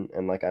them,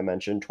 and like I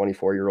mentioned,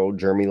 24-year-old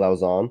Jeremy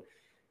Lauzon,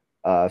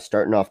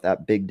 starting off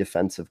that big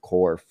defensive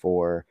core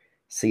for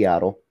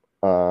Seattle.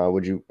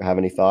 Would you have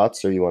any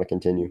thoughts, or you want to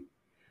continue?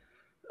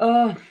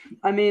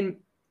 I mean,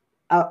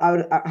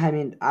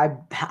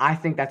 I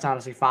think that's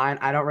honestly fine.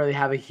 I don't really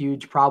have a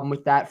huge problem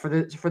with that for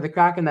the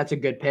Kraken. That's a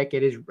good pick.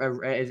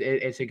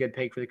 It's a good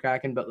pick for the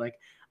Kraken, but like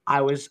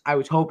I was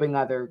hoping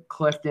either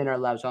Clifton or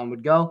Lauzon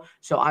would go.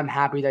 So I'm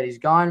happy that he's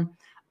gone.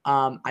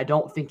 I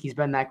don't think he's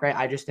been that great.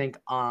 I just think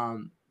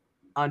under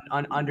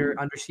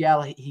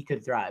Seattle he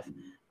could thrive.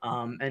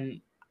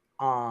 And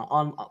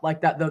on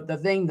like that the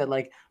thing that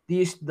like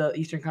the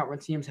Eastern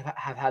Conference teams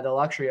have had the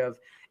luxury of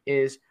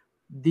is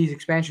these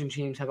expansion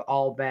teams have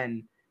all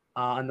been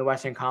in the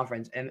Western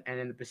Conference and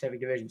in the Pacific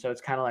Division. So it's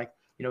kind of like,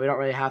 we don't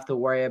really have to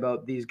worry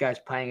about these guys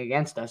playing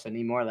against us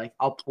anymore. Like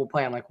we'll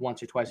play them like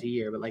once or twice a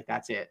year, but like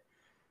that's it.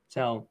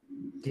 So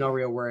no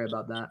real worry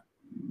about that.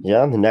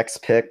 Yeah, the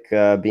next pick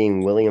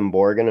being William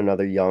Borgen,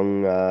 another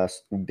young,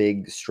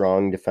 big,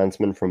 strong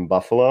defenseman from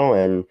Buffalo,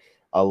 and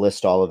I'll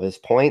list all of his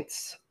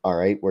points. All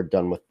right, we're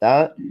done with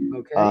that.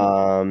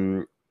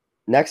 Okay.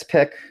 Next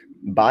pick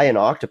by an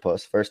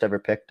octopus, first ever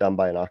pick done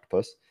by an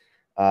octopus.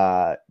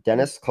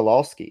 Dennis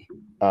Kowalski,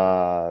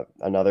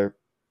 another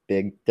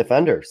big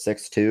defender,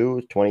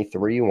 6'2",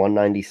 23,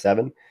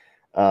 197.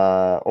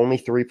 Only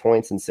 3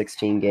 points in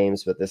 16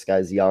 games, but this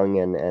guy's young,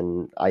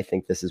 and I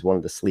think this is one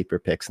of the sleeper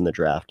picks in the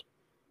draft.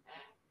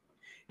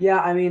 Yeah,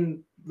 I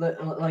mean,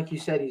 like you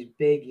said, he's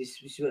big. He's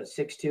what,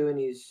 6'2", and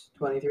he's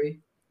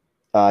 23.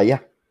 Yeah.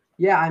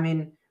 Yeah, I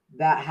mean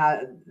that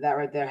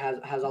right there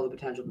has all the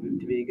potential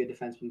to be a good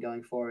defenseman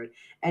going forward.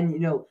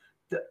 And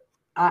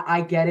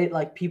I get it.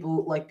 Like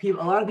people,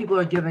 a lot of people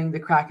are giving the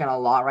Kraken a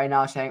lot right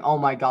now, saying, "Oh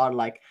my God,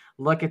 like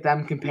look at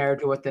them compared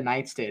to what the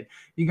Knights did."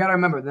 You got to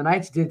remember, the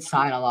Knights did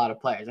sign a lot of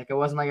players. Like it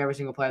wasn't like every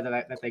single player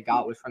that they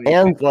got was from the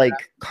And expansion draft.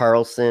 like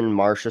Carlson,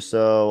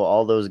 Marchessault,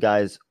 all those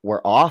guys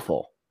were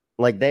awful.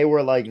 Like they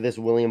were like this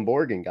William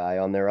Borgen guy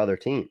on their other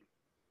team.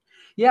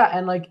 Yeah,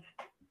 and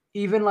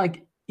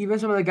even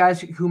some of the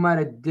guys who might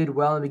have did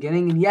well in the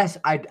beginning, and yes,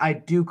 I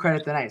do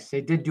credit the Knights.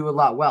 They did do a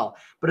lot well,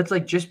 but it's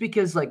like just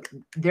because like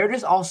there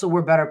just also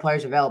were better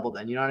players available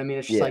then. You know what I mean?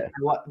 It's just like Yeah.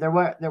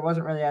 what there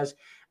wasn't really as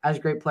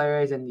great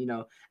players, and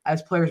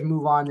as players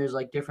move on, there's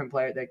like different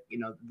players that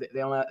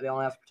they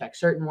only have to protect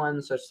certain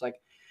ones. So it's like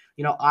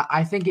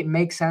I think it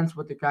makes sense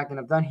what the Kraken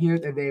have done here.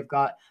 That they've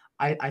got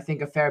I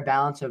think a fair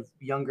balance of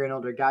younger and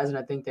older guys, and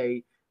I think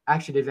they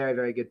actually did very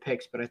very good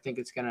picks. But I think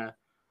it's gonna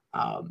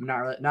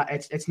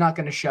it's not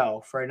going to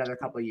show for another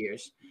couple of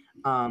years.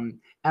 And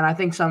I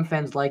think some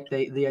fans like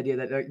the idea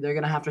that they're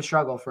going to have to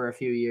struggle for a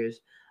few years.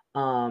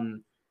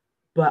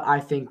 But I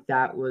think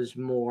that was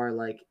more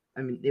like,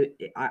 I mean,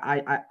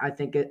 I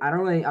think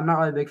I'm not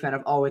really a big fan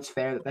of, oh, it's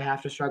fair that they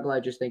have to struggle. I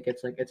just think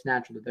it's like, it's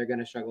natural that they're going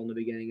to struggle in the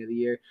beginning of the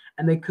year,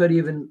 and they could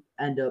even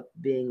end up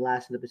being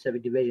last in the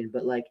Pacific Division.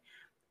 But like,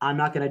 I'm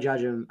not going to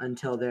judge them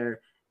until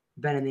they're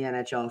been in the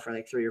NHL for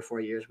like 3 or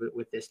 4 years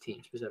with this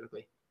team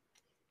specifically.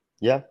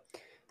 Yeah.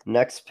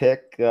 Next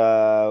pick,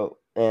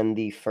 and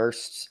the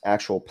first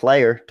actual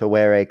player to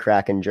wear a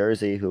Kraken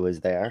jersey who was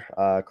there,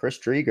 Chris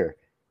Driedger.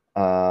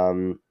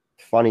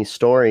 Funny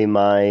story,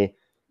 my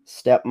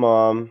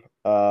stepmom,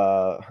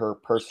 her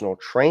personal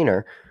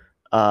trainer,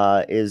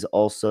 is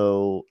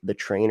also the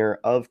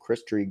trainer of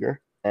Chris Driedger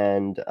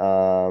and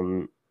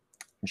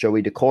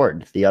Joey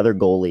Daccord, the other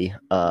goalie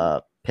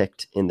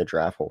picked in the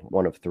draft,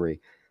 one of three.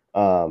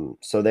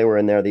 So they were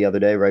in there the other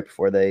day right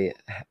before they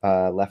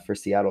left for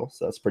Seattle.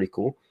 So that's pretty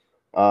cool.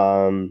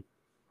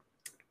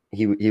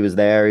 He was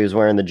there. He was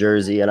wearing the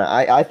jersey, and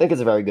I think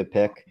it's a very good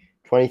pick.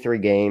 23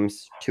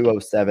 games,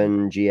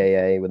 207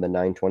 GAA with a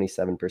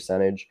 927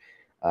 percentage.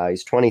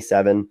 He's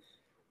 27.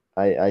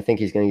 I think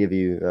he's going to give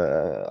you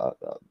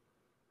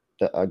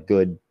a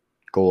good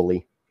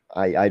goalie.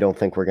 I don't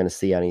think we're going to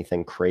see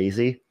anything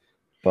crazy,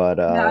 but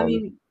yeah, I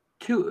mean,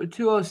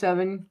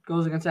 207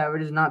 goals against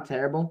average is not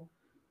terrible.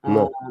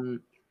 No.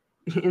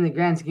 In the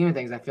grand scheme of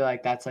things, I feel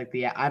like that's like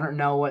I don't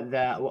know what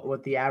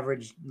the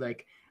average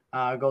like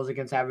goals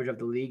against average of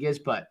the league is,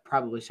 but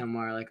probably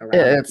somewhere like around.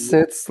 Yeah,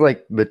 it's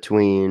like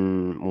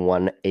between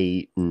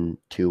 1.8 and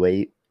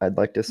 2.8. I'd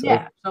like to say.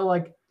 Yeah, so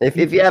like if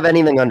you have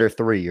anything under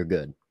 3, you're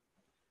good.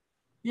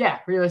 Yeah,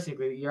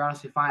 realistically, you're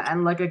honestly fine.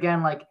 And like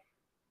again, like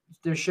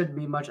there shouldn't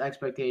be much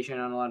expectation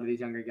on a lot of these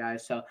younger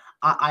guys. So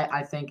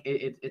I think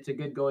it's a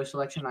good goalie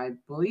selection. I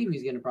believe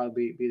he's going to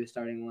probably be the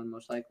starting one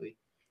most likely.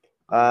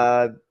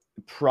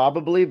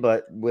 Probably,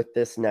 but with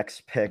this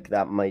next pick,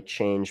 that might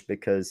change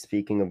because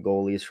speaking of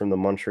goalies from the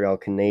Montreal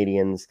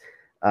Canadiens,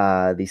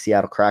 the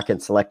Seattle Kraken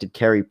selected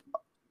Carey.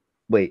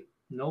 Wait,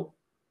 nope,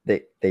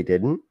 they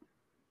didn't.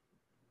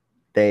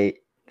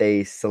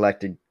 They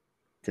selected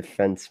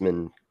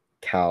defenseman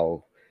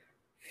Cal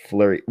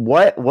Fleury.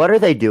 What are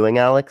they doing,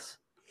 Alex?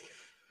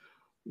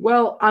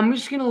 Well, I'm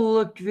just gonna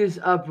look this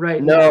up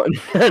right now.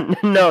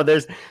 No,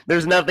 there's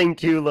nothing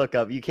to look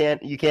up. You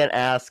can't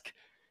ask.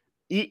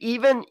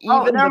 Even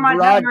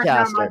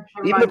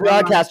the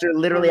broadcaster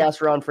literally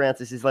asked Ron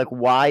Francis. He's like,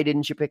 "Why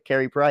didn't you pick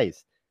Carey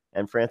Price?"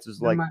 And Francis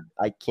was like,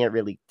 "I can't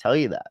really tell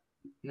you that."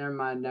 Never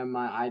mind.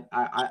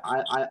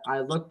 I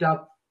looked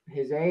up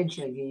his age,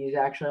 and he's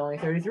actually only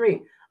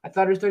 33. I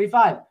thought he was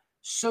 35.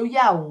 So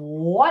yeah,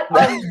 what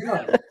are you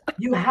doing?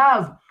 You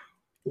have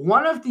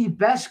one of the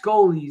best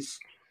goalies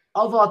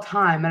of all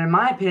time, and in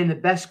my opinion, the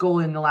best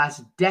goalie in the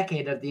last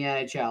decade of the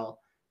NHL,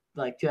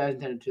 like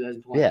 2010 to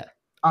 2020. Yeah.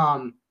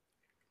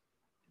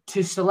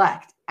 To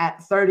select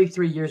at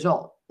 33 years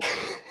old.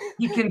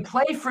 He can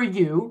play for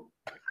you,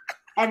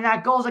 and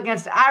that goals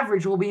against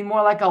average will be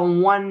more like a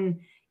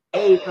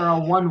 1.8 or a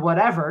 1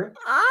 whatever.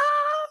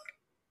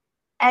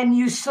 And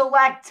you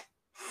select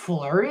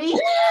Fleury?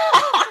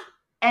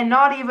 And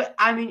not even,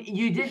 I mean,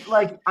 you did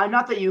like,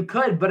 not that you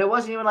could, but it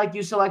wasn't even like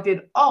you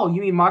selected, oh,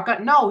 you mean Marc?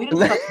 No, he didn't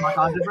select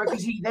Marc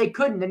because they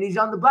couldn't, and he's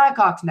on the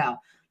Blackhawks now.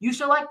 You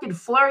selected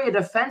Fleury, a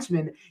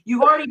defenseman.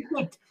 You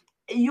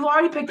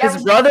already picked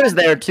his brother's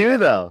there too,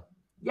 though.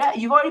 Yeah,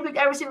 you've already picked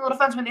every single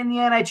defenseman in the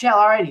NHL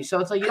already. So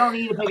it's like you don't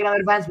need to pick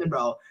another defenseman,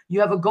 bro. You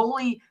have a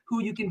goalie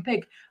who you can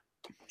pick.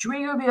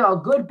 Driedger would be a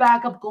good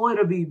backup goalie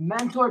to be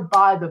mentored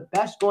by the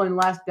best goalie in the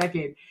last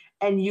decade.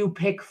 And you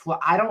pick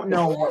I don't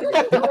know what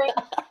you're doing.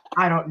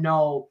 I don't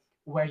know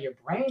where your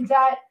brain's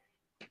at.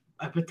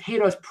 A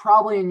potato's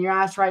probably in your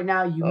ass right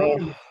now.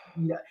 You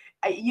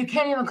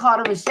can't even call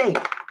it a mistake.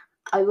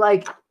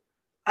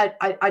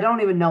 I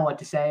don't even know what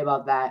to say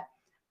about that.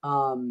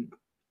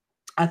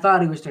 I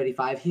thought he was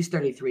 35. He's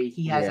 33.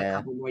 He has a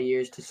couple more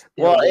years to still.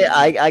 Well,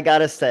 I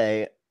gotta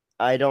say,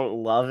 I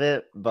don't love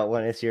it, but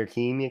when it's your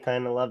team, you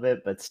kind of love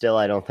it. But still,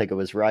 I don't think it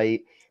was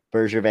right.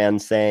 Bergevin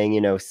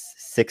saying,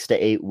 6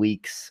 to 8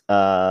 weeks,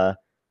 that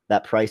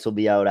Price will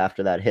be out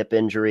after that hip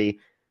injury.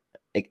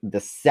 the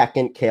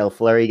second Cale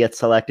Fleury gets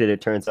selected,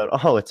 it turns out,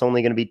 oh, it's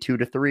only going to be 2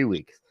 to 3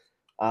 weeks.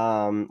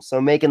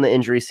 So making the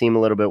injury seem a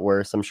little bit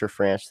worse. I'm sure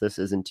Francis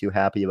isn't too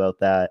happy about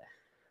that.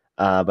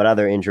 But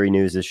other injury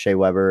news is Shea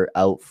Weber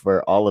out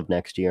for all of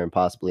next year and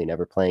possibly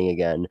never playing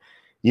again.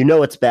 You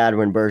know it's bad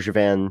when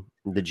Bergevin,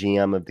 the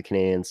GM of the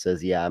Canadiens,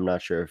 says, yeah, I'm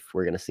not sure if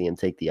we're going to see him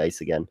take the ice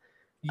again.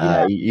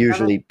 Yeah,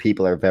 usually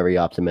people are very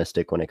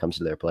optimistic when it comes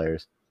to their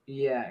players.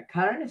 Yeah,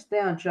 kind of to stay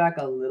on track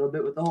a little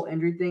bit with the whole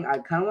injury thing, I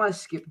kind of want to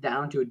skip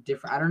down to a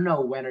different. I don't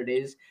know when it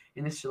is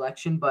in the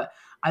selection, but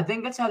I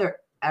think it's either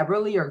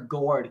Eberle or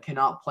Gord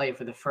cannot play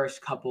for the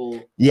first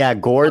couple. Yeah,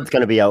 Gord's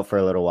going to be out for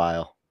a little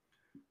while.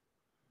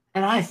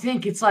 And I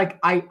think it's like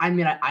I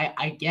mean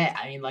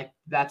like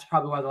that's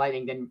probably why the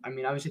Lightning didn't. I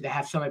mean, obviously they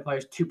have so many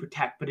players to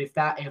protect, but if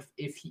that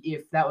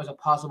was a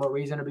possible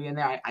reason to be in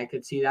there, I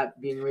could see that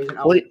being a reason.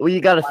 Well,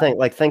 you got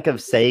to think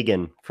of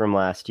Sagan from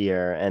last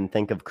year and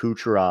think of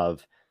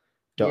Kucherov.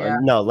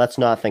 No, let's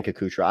not think of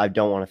Kucherov. I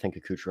don't want to think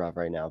of Kucherov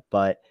right now.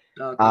 But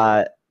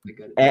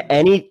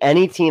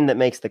any team that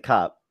makes the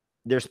cup,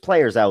 there's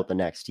players out the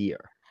next year.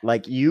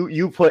 Like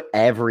you put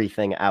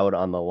everything out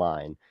on the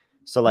line.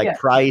 So like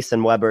Price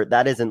and Weber,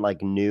 that isn't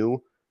like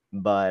new,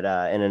 but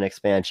in an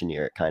expansion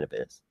year, it kind of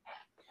is.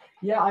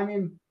 Yeah, I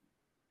mean,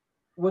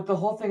 with the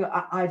whole thing,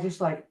 I just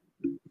like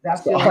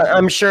that's.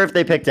 I'm sure if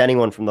they picked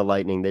anyone from the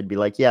Lightning, they'd be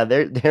like, yeah,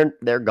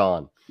 they're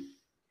gone.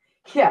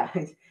 Yeah.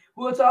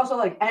 Well, it's also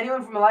like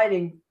anyone from the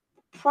Lightning,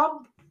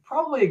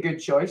 probably a good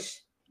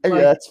choice.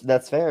 Like, yeah,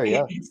 that's fair.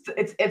 Yeah,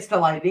 it's the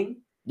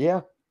Lightning.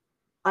 Yeah.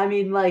 I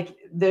mean, like,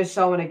 there's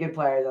so many good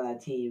players on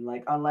that team.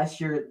 Like, unless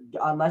you're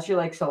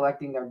like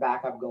selecting their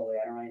backup goalie,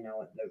 I don't really know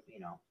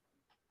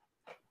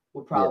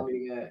what probably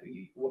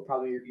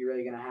you're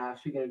really gonna have.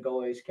 Speaking of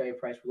goalies, Carey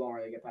Price, we won't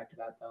really get back to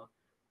that though.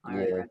 I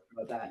already read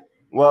about that.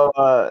 Well,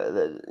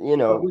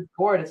 but with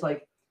Gord, it's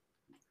like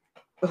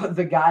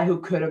the guy who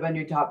could have been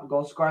your top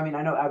goal scorer. I mean,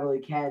 I know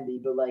Eberle can be,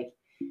 but like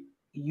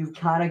you've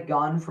kind of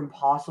gone from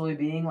possibly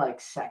being like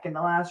second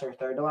to last or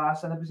third to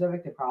last in the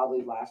Pacific to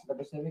probably last in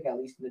the Pacific, at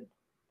least in the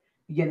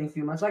beginning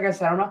few months. Like I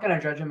said, I'm not going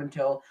to judge him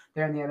until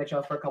they're in the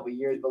NHL for a couple of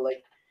years, but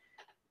like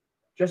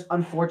just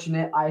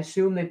unfortunate. I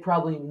assume they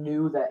probably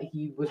knew that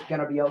he was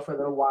going to be out for a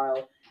little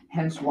while,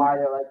 hence why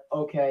they're like,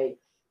 okay,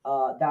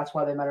 that's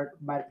why they might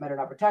have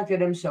not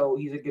protected him. So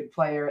he's a good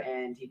player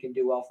and he can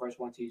do well for us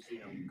once he's,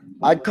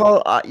 I'd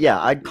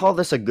call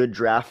this a good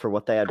draft for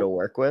what they had to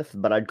work with,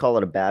 but I'd call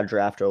it a bad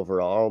draft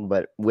overall.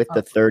 But with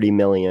the $30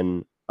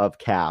 million of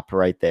cap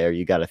right there,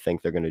 you got to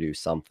think they're going to do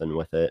something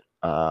with it.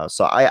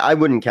 So I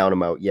wouldn't count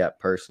them out yet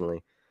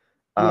personally.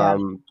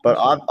 But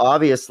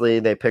obviously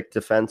they picked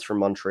defense from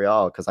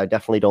Montreal because I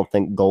definitely don't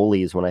think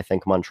goalies when I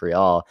think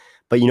Montreal.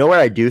 But you know where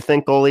I do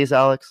think goalies,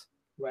 Alex?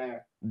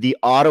 Where? The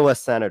Ottawa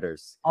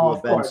Senators, who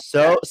have been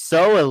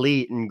so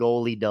elite in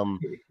goaliedom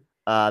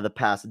the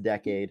past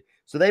decade.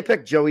 So they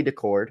picked Joey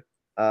Daccord.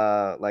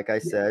 Like I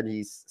said,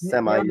 he's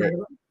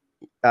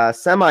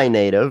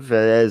semi-native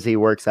as he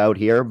works out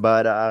here.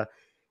 But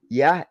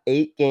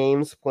 8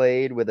 games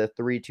played with a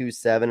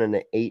 3.27 and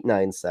an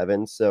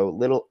 8.97. So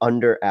little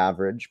under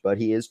average, but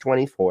he is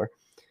 24.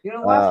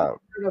 Last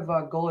heard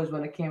of goalies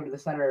when it came to the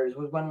Senators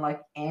was when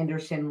like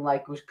Anderson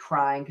like was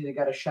crying because he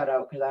got a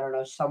shutout because I don't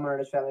know someone in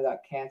his family got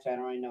cancer. I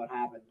don't really know what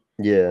happened.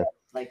 Yeah,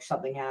 like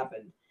something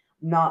happened.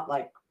 Not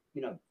like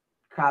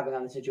crapping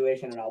on the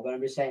situation at all, but I'm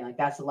just saying like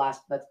that's the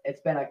last.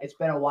 It's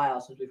been a while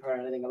since we've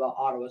heard anything about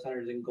Ottawa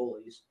Senators and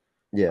goalies.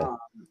 Yeah.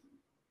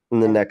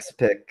 And the next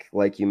pick,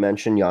 like you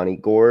mentioned, Yanni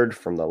Gord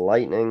from the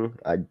Lightning.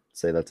 I'd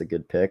say that's a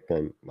good pick,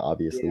 and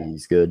obviously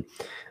he's good.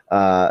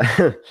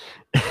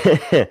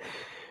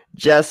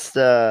 Just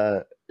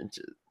the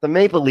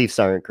Maple Leafs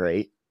aren't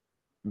great.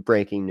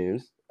 Breaking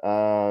news.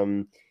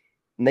 And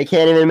they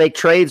can't even make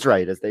trades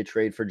right as they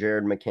trade for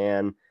Jared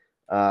McCann,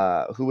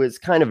 who is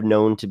kind of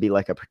known to be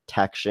like a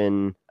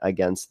protection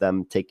against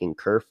them taking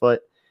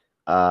Kerfoot.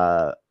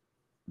 But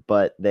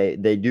they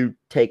do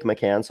take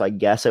McCann, so I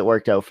guess it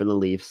worked out for the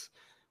Leafs.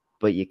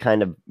 But you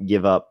kind of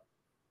give up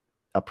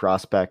a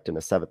prospect and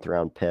a 7th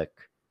round pick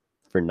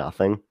for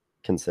nothing,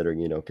 considering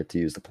you don't get to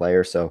use the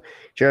player. So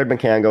Jared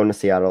McCann going to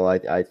Seattle,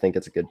 I think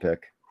it's a good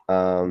pick.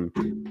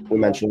 We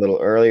mentioned a little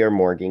earlier,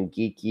 Morgan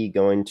Geekie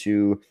going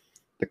to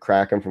the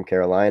Kraken from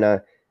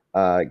Carolina.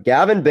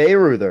 Gavin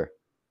Bayreuther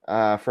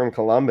from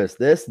Columbus.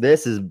 This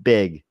is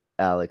big,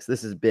 Alex.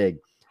 This is big.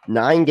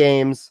 9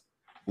 games,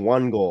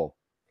 1 goal.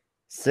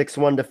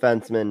 6'1"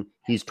 defenseman.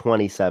 He's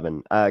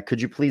 27.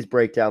 Could you please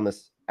break down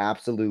this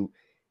absolute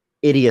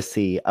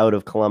idiocy out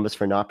of Columbus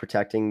for not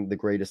protecting the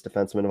greatest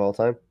defenseman of all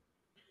time?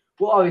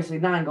 Well, obviously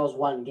 9 goals,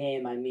 1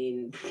 game. I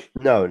mean,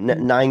 no,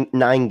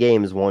 9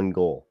 games, 1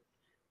 goal.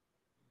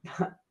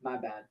 My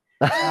bad.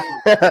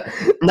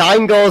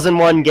 9 goals in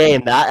 1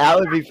 game. That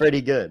would be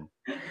pretty good.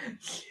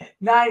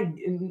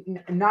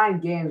 9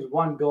 games,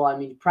 1 goal. I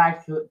mean,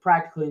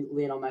 practically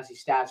Lionel Messi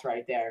stats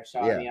right there. So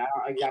I mean, I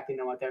don't exactly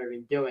know what they're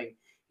even doing.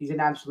 He's an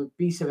absolute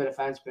beast of a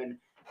defenseman,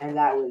 and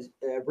that was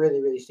a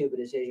really, really stupid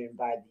decision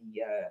by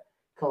the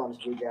Columbus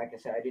Blue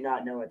Jackets. I do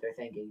not know what they're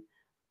thinking.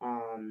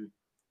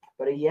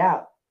 But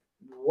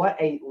what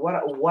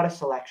a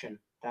selection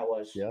that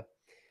was. Yeah.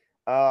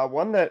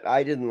 One that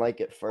I didn't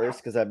like at first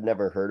because I've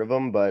never heard of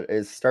him, but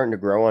is starting to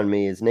grow on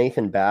me is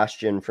Nathan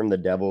Bastian from the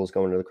Devils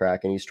going to the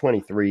Kraken. He's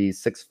 23,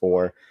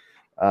 6'4",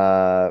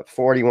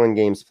 41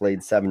 games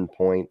played, 10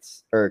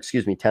 points.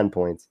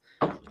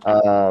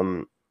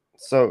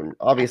 So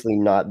obviously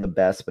not the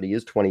best, but he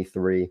is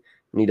 23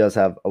 and he does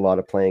have a lot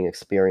of playing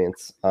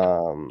experience.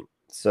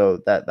 So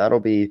that'll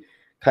be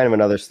kind of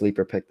another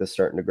sleeper pick that's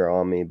starting to grow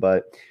on me.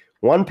 But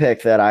one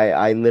pick that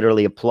I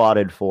literally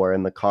applauded for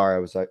in the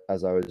car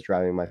as I was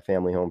driving my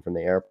family home from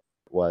the airport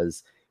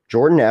was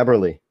Jordan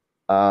Eberle.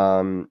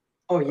 Oh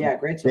yeah,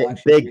 great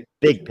selection.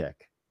 Big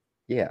pick.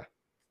 Yeah.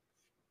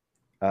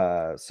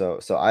 So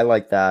I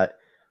like that.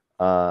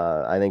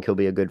 I think he'll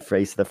be a good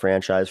face of the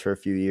franchise for a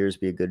few years,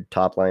 be a good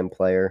top line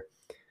player.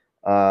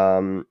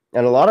 And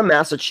a lot of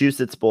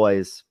Massachusetts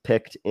boys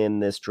picked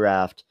in this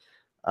draft.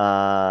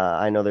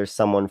 I know there's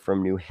someone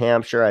from New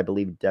Hampshire. I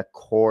believe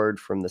Decord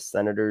from the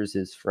Senators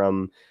is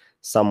from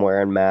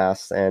somewhere in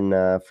Mass,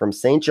 and from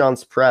St.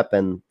 John's Prep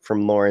and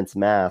from Lawrence,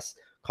 Mass.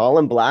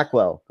 Colin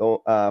Blackwell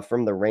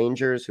from the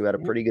Rangers, who had a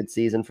pretty good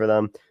season for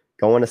them,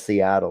 going to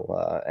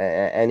Seattle.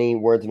 Any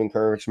words of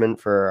encouragement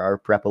for our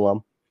Prep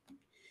alum?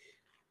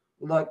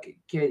 Look,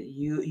 kid,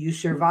 you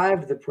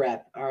survived the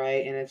Prep, all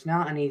right, and it's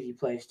not an easy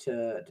place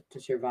to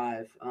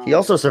survive. He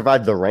also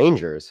survived the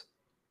Rangers.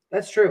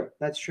 That's true.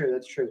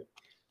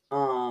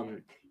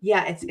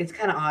 Yeah, it's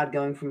kind of odd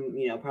going from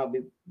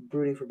probably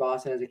rooting for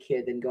Boston as a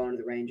kid, then going to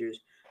the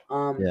Rangers.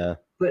 Yeah.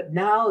 But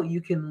now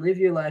you can live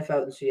your life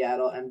out in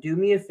Seattle, and do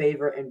me a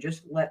favor and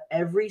just let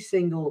every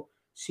single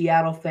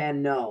Seattle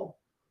fan know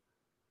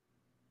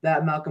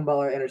that Malcolm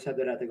Butler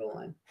intercepted at the goal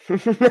line.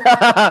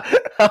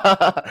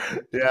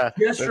 Yeah.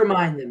 Just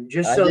remind them.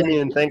 I didn't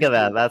even think of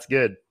that. That's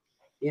good.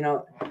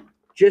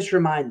 Just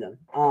remind them.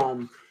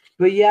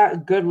 But yeah,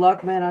 good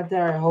luck, man, out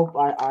there. I hope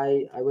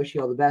I wish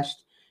you all the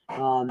best.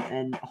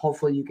 And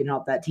hopefully you can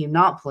help that team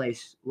not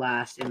place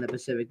last in the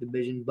Pacific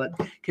Division. But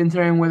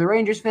considering where the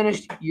Rangers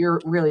finished, you're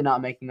really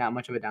not making that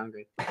much of a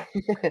downgrade.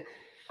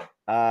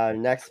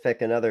 Next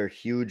pick, another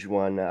huge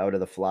one out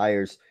of the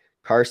Flyers,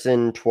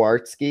 Carson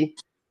Twardsky.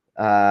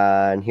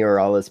 And here are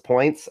all his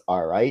points.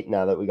 All right,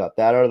 now that we got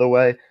that out of the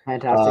way.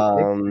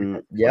 Fantastic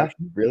pick. Yeah,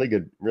 really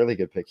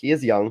good pick. He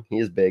is young. He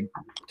is big,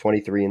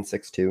 23 and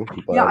 6'2".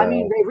 But, yeah, I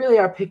mean, they really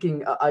are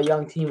picking a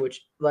young team,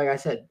 which, like I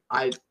said,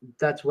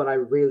 that's what I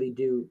really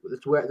do.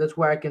 That's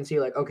where I can see,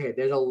 like, okay,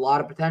 there's a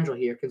lot of potential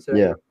here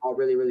considering they're all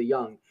really, really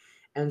young.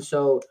 And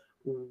so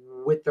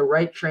with the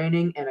right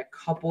training and a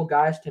couple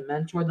guys to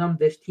mentor them,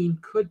 this team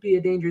could be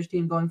a dangerous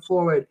team going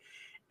forward.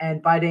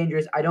 And by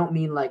dangerous, I don't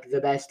mean like the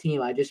best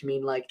team. I just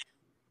mean like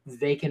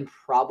they can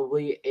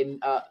probably in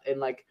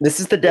like this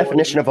is the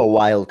definition of a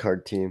wild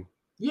card team.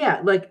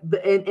 Yeah, like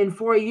in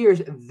 4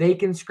 years they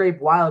can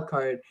scrape wild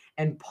card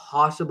and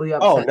possibly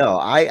upset. Oh no,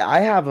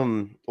 I have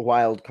them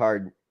wild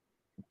card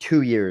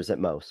 2 years at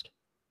most.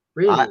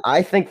 Really,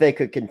 I think they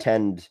could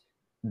contend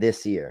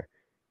this year,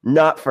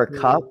 not for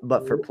cup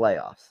but for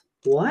playoffs.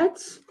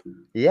 What?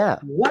 Yeah.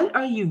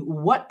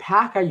 What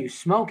pack are you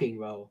smoking,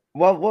 bro?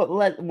 Well,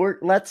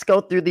 let's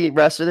go through the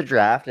rest of the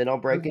draft, and I'll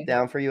break it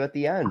down for you at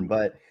the end.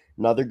 But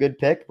another good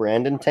pick,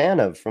 Brandon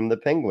Tanev from the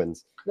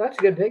Penguins. That's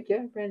a good pick,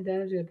 yeah. Brandon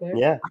Tanev's a good player.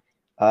 Yeah.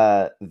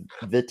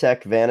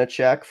 Vitek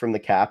Vanacek from the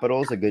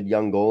Capitals, a good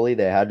young goalie.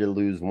 They had to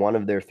lose one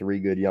of their 3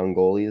 good young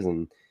goalies,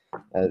 and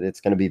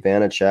it's going to be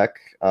Vanacek.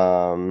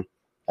 A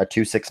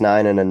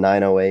 2.69 and a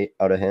 9.08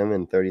 out of him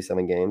in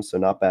 37 games, so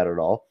not bad at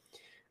all.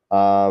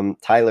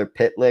 Tyler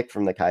Pitlick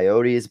from the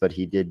Coyotes, but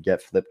he did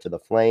get flipped to the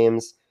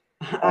Flames.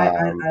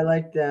 I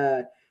liked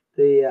I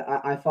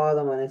follow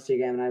them on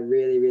Instagram, and I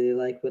really, really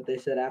like what they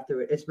said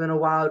afterward. It's been a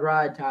wild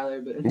ride,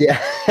 Tyler. But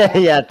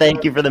yeah,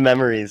 thank you for the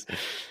memories.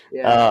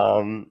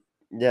 Yeah.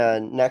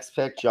 Next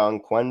pick,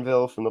 John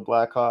Quenneville from the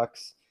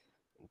Blackhawks.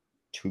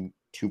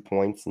 Two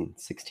points in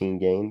 16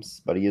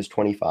 games, but he is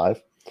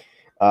 25.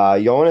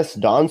 Jonas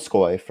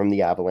Donskoy from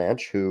the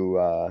Avalanche, who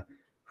I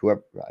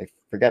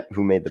forget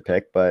who made the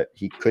pick, but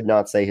he could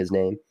not say his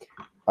name.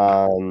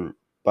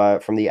 But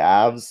from the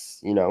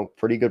Avs,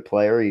 pretty good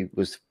player. He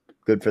was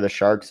good for the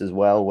Sharks as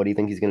well. What do you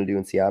think he's going to do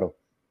in Seattle?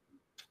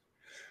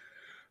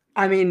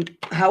 I mean,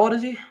 how old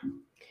is he?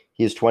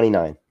 He is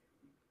 29.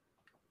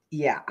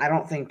 Yeah, I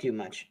don't think too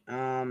much.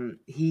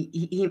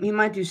 He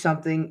might do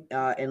something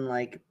in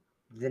like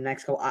the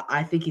next couple.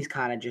 I think he's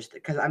kind of just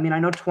because I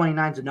know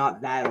 29 is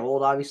not that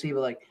old, obviously,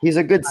 but like he's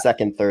a good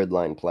second, third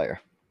line player.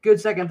 Good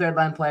second, third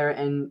line player,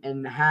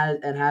 and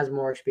has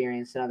more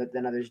experience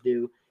than others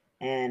do.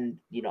 And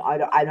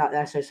I'm not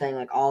necessarily saying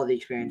like all of the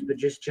experience, but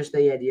just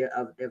the idea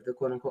of the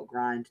quote unquote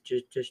grind,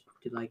 just to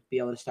like be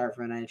able to start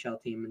for an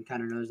NHL team and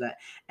kind of knows that.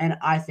 And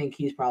I think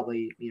he's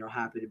probably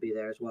happy to be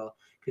there as well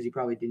because he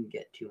probably didn't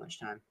get too much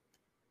time.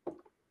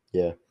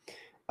 Yeah.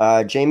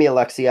 Jamie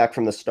Alexiak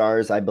from the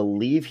Stars, I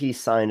believe he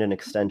signed an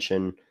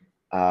extension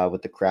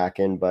with the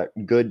Kraken, but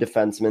good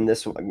defenseman.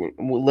 This one,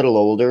 a little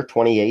older,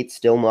 28,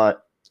 still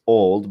not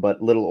old,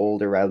 but a little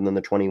older rather than the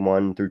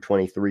 21 through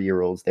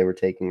 23-year-olds they were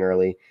taking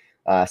early.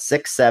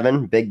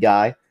 6'7", big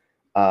guy.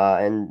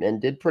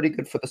 and did pretty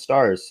good for the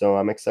Stars. So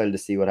I'm excited to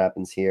see what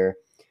happens here.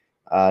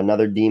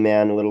 Another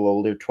D-man, a little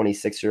older,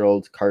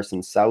 26-year-old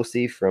Carson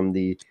Soucy from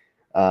the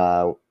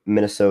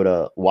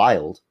Minnesota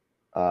Wild.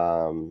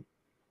 So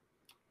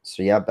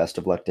yeah, best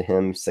of luck to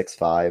him,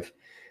 6'5".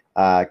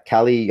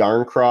 Kelly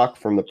Yarncroc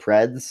from the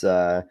Preds.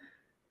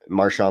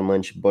 Marshawn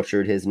Lynch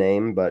butchered his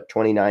name, but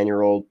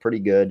 29-year-old, pretty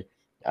good.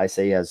 I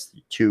say he has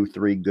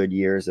 2-3 good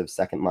years of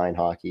second-line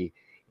hockey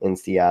in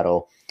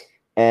Seattle.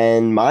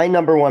 And my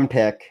number one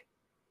pick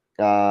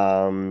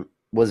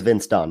was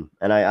Vince Dunn.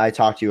 And I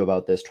talked to you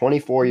about this.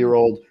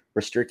 24-year-old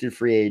restricted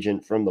free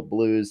agent from the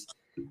Blues.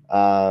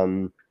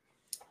 20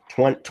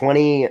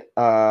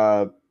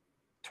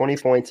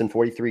 points in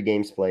 43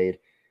 games played.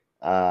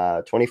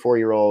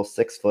 24-year-old,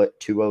 6 foot,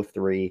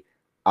 203.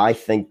 I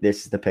think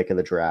this is the pick of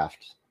the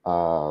draft.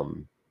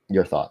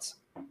 Your thoughts?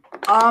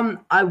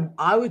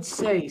 I would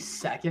say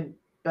second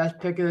best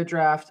pick of the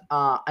draft.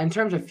 In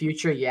terms of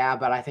future, yeah,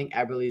 but I think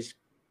Eberle's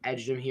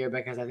edged him here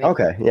because I think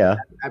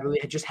Eberle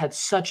had just had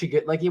such a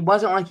good, like, it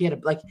wasn't like he had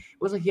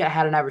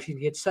an average season.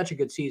 He had such a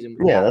good season.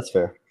 Yeah, that's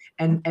fair.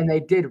 And they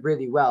did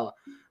really well.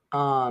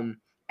 And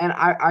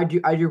I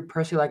do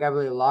personally like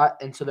Eberle a lot,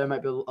 and so there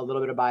might be a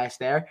little bit of bias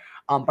there.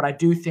 But I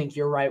do think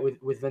you're right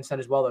with Vincent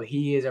as well, though.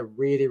 He is a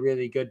really,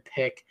 really good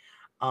pick.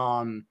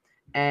 And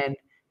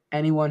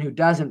anyone who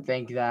doesn't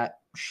think that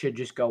should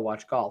just go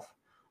watch golf.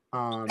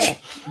 Not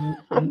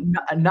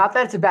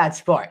that it's a bad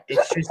sport.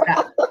 It's just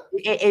that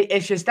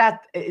it's just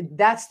that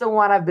that's the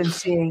one I've been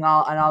seeing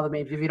on all the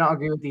memes. If you don't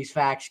agree with these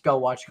facts, go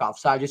watch golf.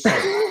 So I just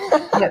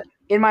say,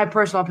 in my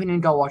personal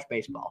opinion, go watch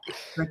baseball.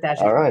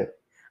 All right.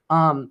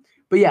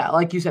 But yeah,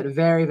 like you said,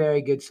 very,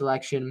 very good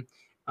selection.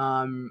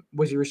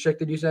 Was he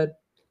restricted, you said?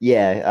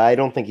 Yeah, I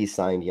don't think he's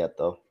signed yet,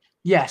 though.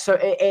 Yeah, so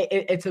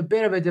it's a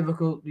bit of a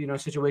difficult,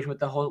 situation with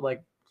the whole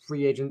like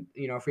free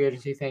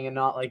agency thing and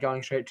not like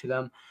going straight to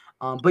them.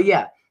 But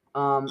yeah,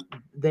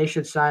 they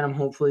should sign him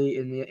hopefully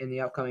in the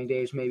upcoming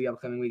days, maybe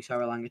upcoming weeks,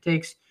 however long it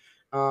takes.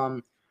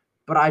 But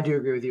I do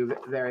agree with you.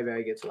 Very,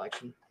 very good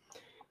selection.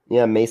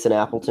 Yeah, Mason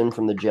Appleton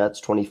from the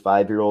Jets,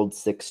 25-year-old,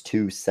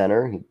 6'2"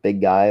 center. Big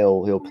guy.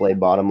 He'll play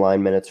bottom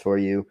line minutes for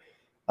you.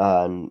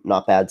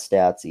 Not bad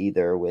stats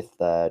either, with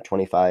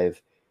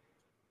 25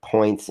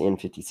 points in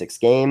 56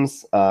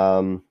 games.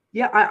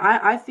 Yeah,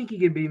 I think he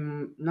could be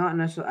not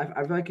necessarily.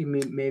 I feel like he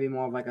maybe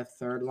more of like a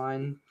third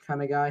line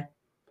kind of guy.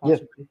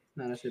 Possibly. Yeah.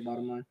 Not necessarily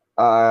bottom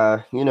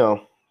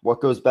line.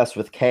 What goes best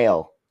with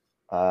Cale?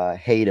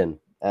 Hayden,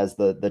 as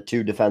the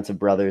two defensive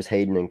brothers,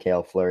 Hayden and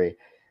Cale Fleury.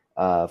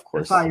 Of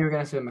course. I thought you were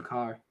gonna say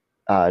Makar.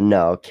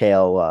 No,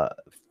 Cale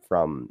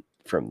from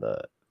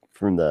the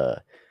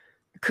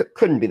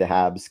couldn't be the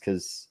Habs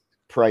because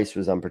Price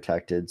was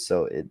unprotected,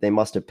 so they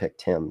must have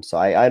picked him. So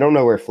I don't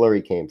know where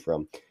Fleury came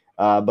from.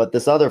 But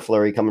this other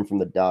Fleury coming from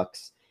the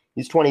Ducks,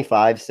 he's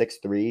 25,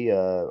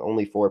 6'3",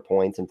 only 4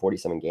 points in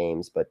 47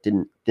 games, but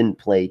didn't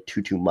play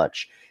too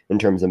much in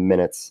terms of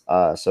minutes.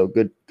 So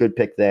good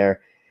pick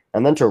there.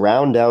 And then to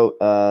round out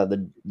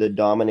the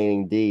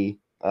dominating D,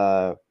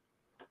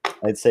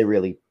 I'd say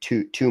really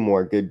two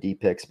more good D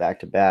picks back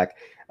to back.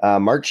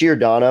 Mark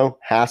Giordano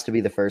has to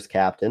be the first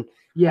captain.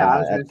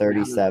 Yeah, at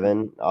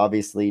 37.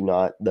 Obviously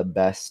not the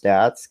best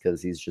stats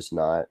because he's just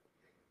not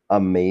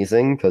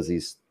amazing because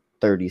he's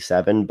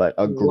 37, but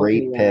a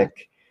great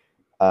pick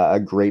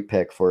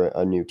for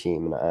a new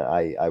team. And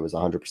I was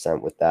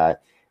 100% with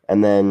that.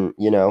 And then,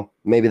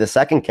 maybe the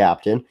second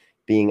captain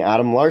being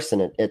Adam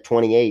Larson at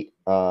 28.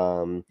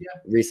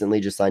 Recently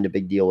just signed a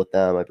big deal with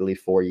them, I believe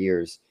 4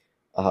 years.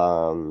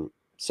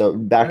 So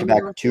back to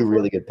back, two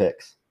really good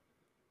picks.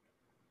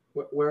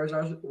 Where was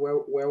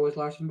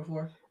Larson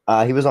before?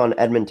 He was on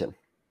Edmonton.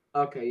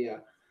 Okay, yeah.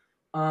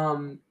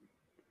 All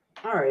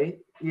right.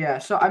 Yeah.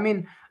 So I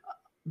mean,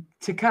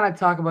 to kind of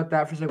talk about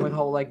that for a second with the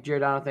whole like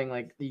Giordano thing,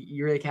 like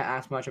you really can't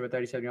ask much of a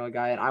 37-year-old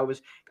guy. And I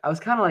was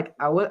kind of like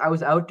I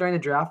was out during the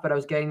draft, but I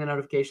was getting the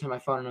notification on my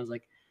phone, and I was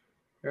like,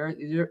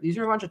 these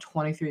are a bunch of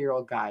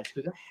 23-year-old guys.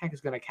 Who the heck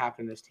is going to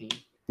captain this team?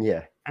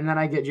 Yeah. And then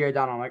I get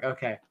Giordano. I'm like,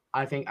 okay,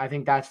 I think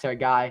that's their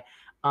guy.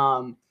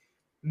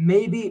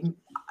 Maybe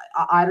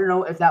I don't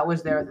know if that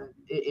was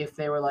if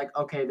they were like,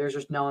 okay, there's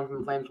just no one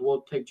from Flames,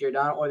 we'll pick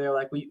Giordano, or they're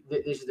like,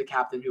 this is the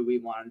captain who we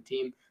want on the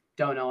team.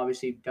 Don't know,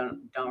 obviously,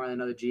 don't really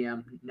know the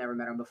GM, never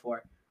met him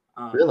before.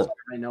 Really? So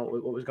I know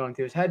what was going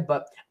through his head,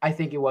 but I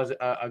think it was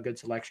a good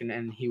selection,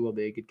 and he will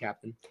be a good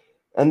captain.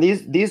 And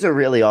these are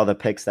really all the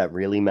picks that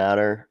really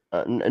matter.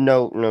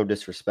 No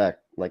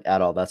disrespect, like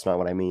at all. That's not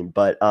what I mean.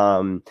 But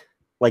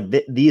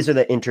these are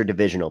the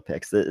interdivisional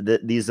picks.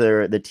 These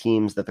are the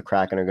teams that the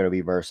Kraken are going to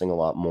be versing a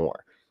lot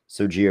more.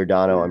 So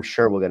Giordano, I'm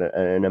sure, will get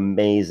an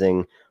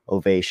amazing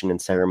ovation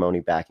and ceremony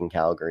back in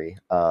Calgary.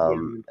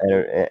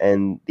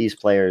 And these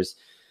players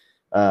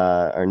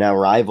are now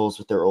rivals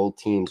with their old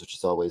teams, which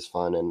is always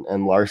fun.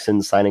 And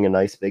Larson signing a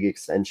nice big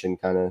extension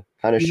kind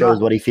of shows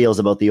what he feels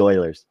about the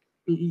Oilers.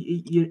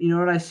 You know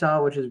what I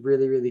saw, which is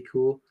really, really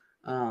cool?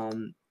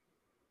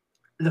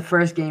 The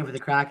first game for the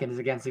Kraken is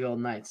against the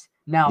Golden Knights.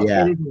 Now,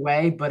 it is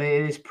away, but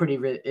it's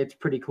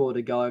pretty cool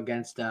to go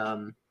against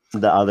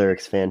The other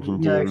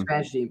expansion the team.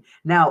 expansion team.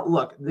 Now,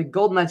 look, the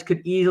Golden Knights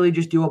could easily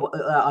just do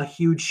a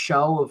huge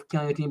show of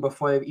killing the team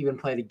before they've even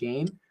played a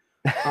game.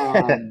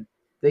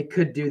 They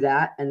could do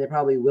that, and they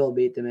probably will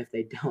beat them if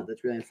they don't.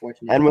 That's really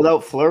unfortunate. And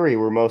without Fleury,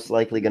 we're most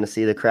likely going to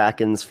see the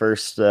Kraken's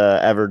first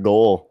ever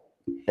goal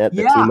at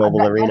the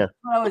T-Mobile Arena. That's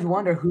what I always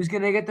wonder: who's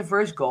going to get the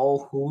first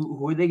goal?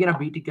 Who are they going to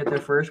beat to get their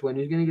first win?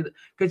 Who's going to get?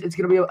 Because it's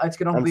going to be. I'm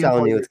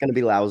telling you, it's going to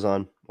be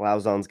Lauzon.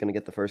 Lauzon's going to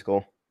get the first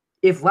goal.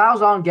 If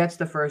Lauzon gets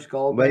the first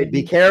goal, wait,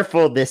 be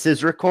careful. This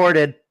is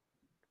recorded.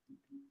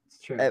 It's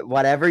true.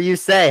 Whatever you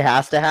say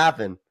has to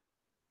happen.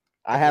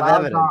 I have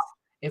evidence.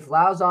 If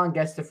Lauzon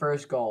gets the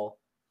first goal,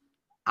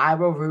 I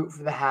will root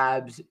for the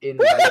Habs in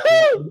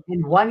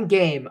one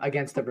game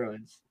against the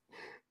Bruins.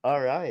 All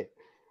right.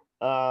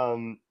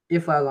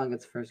 If Lauzon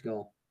gets the first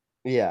goal.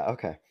 Yeah,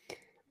 okay.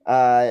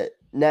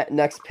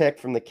 Next pick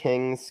from the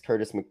Kings,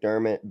 Curtis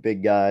McDermott,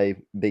 big guy,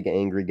 big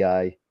angry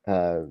guy.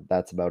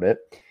 That's about it.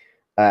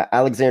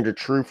 Alexander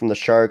True from the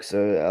Sharks,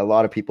 a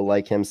lot of people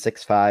like him,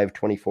 6'5",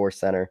 24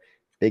 center,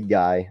 big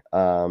guy,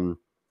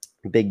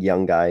 big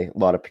young guy, a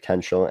lot of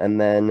potential.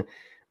 And then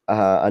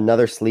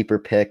another sleeper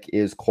pick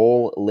is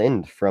Cole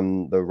Lind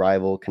from the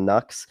rival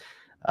Canucks.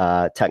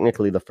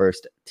 Technically the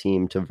first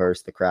team to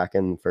verse the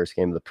Kraken, first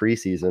game of the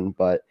preseason,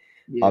 but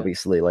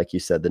obviously, like you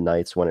said, the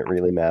Knights when it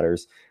really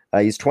matters.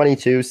 He's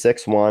 22,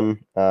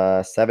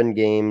 6'1", 7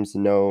 games,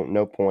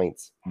 no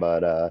points,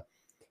 but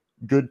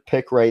good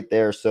pick right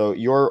there. So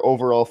your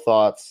overall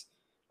thoughts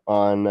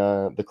on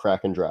the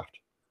Kraken draft?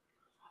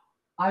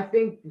 I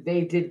think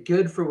they did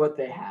good for what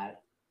they had.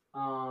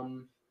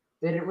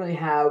 They didn't really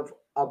have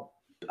a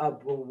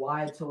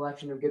wide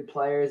selection of good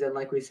players, and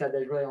like we said,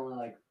 there's really only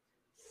like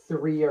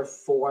 3 or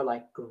 4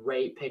 like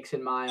great picks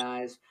in my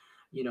eyes.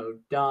 You know,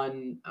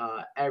 Dunn,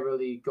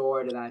 Everly,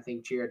 Gord, and I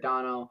think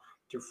Giordano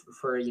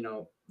for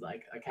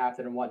like a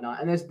captain and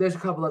whatnot. And there's a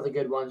couple other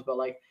good ones, but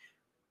like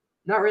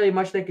not really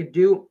much they could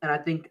do. And I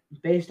think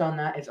based on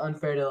that, it's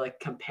unfair to like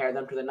compare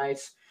them to the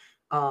Knights.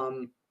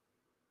 And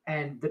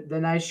the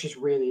Knights just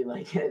really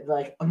like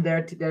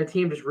their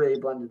team just really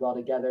blended well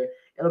together.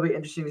 It'll be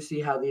interesting to see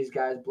how these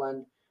guys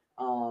blend.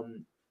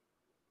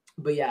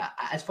 But yeah,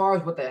 as far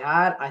as what they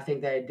had, I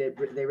think they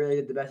really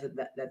did the best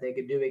that they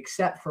could do,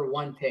 except for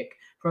one pick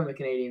from the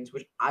Canadians,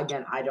 which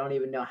again I don't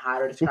even know how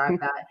to describe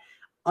that.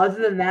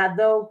 Other than that,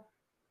 though,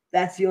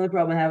 that's the only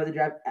problem I have with the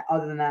draft.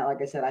 Other than that,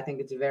 like I said, I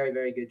think it's a very,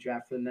 very good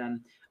draft for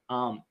them.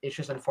 It's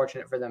just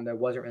unfortunate for them. There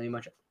wasn't really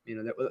much,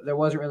 there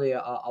wasn't really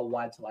a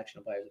wide selection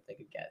of players that they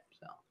could get.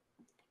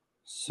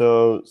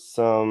 So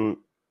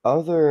some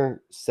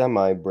other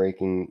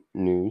semi-breaking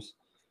news.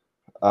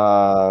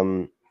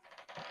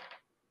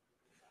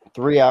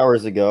 3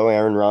 hours ago,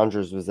 Aaron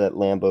Rodgers was at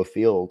Lambeau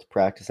Field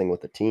practicing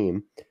with the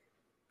team.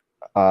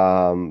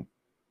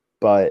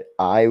 But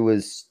I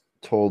was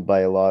told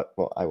by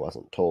I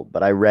wasn't told,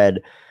 but I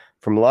read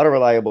from a lot of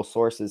reliable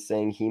sources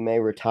saying he may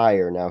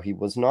retire. Now, he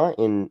was not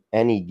in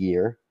any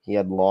gear. He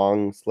had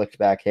long, slicked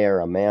back hair,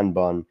 a man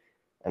bun,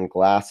 and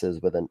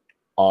glasses with an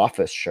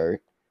office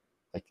shirt,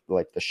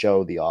 like the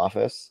show The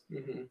Office.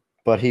 Mm-hmm.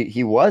 But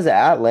he was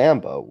at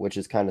Lambeau, which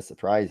is kind of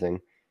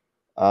surprising.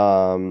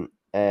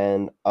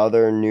 And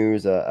other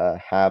news,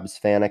 a Habs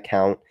fan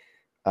account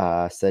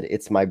said,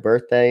 "It's my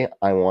birthday.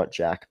 I want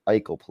Jack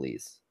Eichel,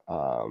 please."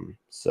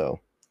 So,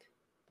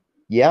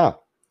 yeah.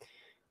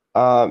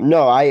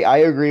 No, I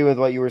agree with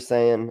what you were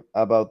saying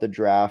about the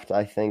draft.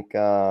 I think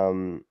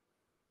they're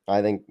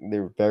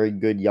a very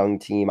good young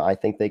team. I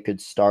think they could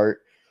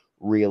start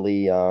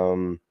really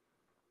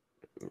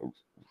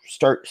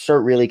start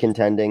really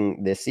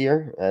contending this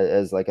year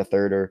as like a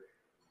third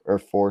or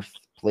fourth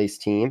place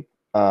team.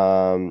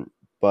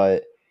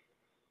 But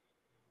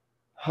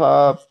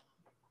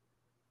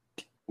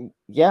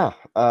yeah,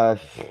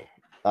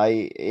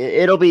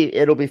 it'll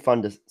be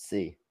fun to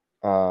see.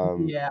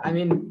 Yeah, I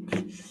mean,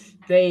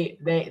 they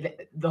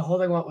the whole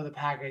thing with the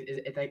Packers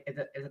is that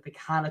they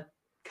kind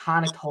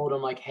of told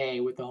them like,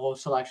 hey, with the whole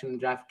selection in the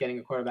draft, getting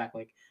a quarterback,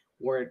 like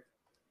we're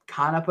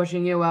kind of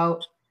pushing you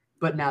out,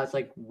 but now it's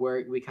like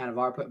we kind of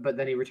are. But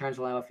then he returns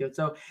to Lambeau Field,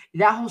 so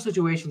that whole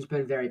situation's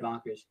been very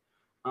bonkers.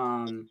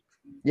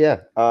 Yeah.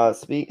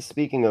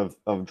 Speaking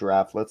of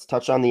draft, let's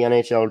touch on the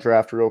NHL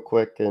draft real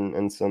quick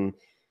and some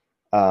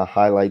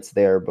highlights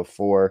there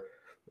before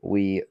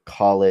we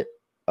call it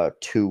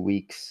 2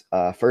 weeks.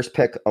 First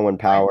pick, Owen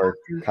Power.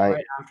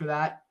 Right after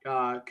that,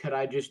 could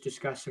I just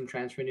discuss some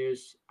transfer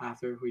news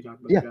after we talk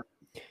about the draft?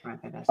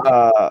 Right, fantastic.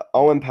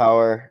 Owen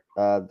Power,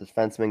 the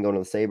defenseman going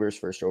to the Sabres,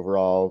 first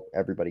overall.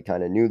 Everybody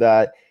kind of knew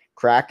that.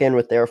 Kraken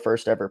with their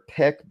first ever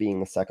pick, being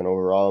the second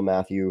overall,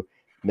 Matthew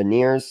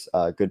Beniers.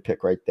 Good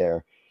pick right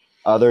there.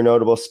 Other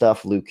notable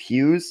stuff, Luke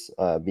Hughes,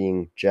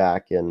 being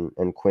Jack and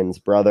Quinn's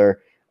brother,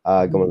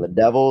 going to the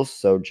Devils.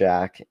 So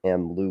Jack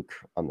and Luke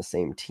on the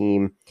same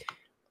team.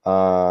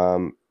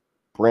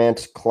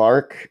 Brant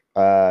Clark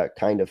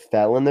kind of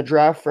fell in the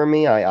draft for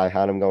me. I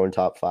had him going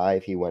top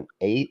 5. He went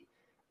 8.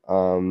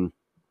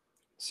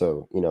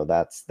 So,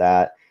 that's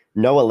that.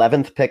 No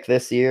 11th pick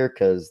this year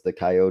because the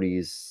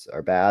Coyotes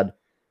are bad.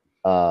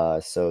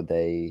 So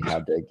they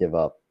had to give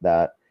up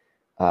that.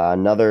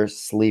 Another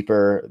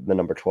sleeper, the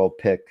number 12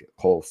 pick,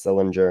 Cole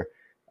Sillinger.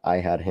 I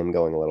had him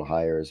going a little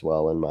higher as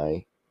well in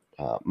my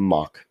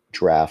mock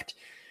draft.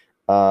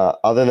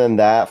 Other than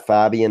that,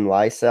 Fabian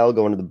Lysell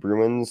going to the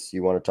Bruins.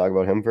 You want to talk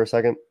about him for a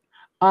second?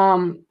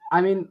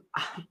 I mean,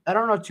 I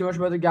don't know too much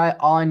about the guy.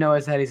 All I know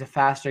is that he's a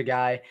faster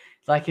guy.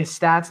 Like his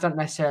stats don't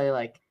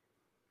necessarily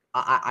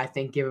I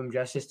think give him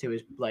justice to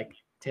his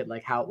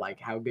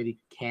how good he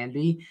can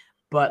be.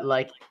 But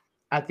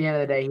at the end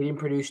of the day, he didn't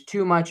produce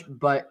too much.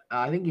 But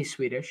I think he's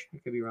Swedish. I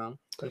could be wrong,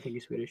 but I think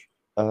he's Swedish.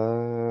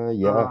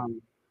 Yeah.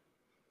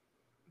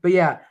 But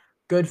yeah,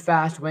 good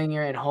fast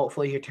winger, and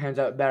hopefully he turns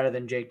out better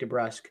than Jake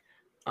DeBrusk.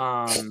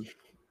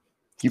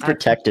 You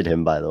protected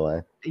him, by the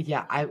way.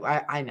 Yeah,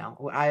 I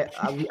know.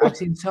 I've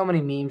seen so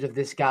many memes of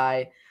this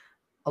guy.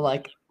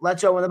 Like,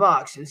 let's open the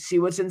box and see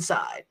what's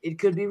inside. It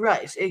could be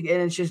rice. And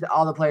it's just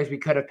all the players we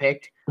could have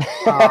picked,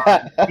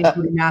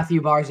 including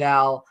Matthew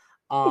Barzal,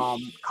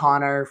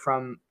 Connor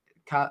from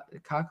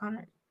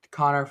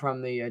Connor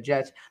from the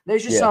Jets.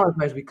 There's just so many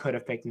players we could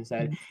have picked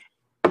instead.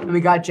 And we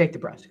got Jake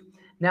DeBrusk.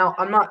 Now,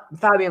 I'm not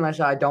Fabian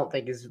Lysell, I don't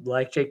think is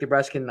like Jake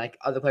DeBrusk and like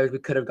other players we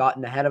could have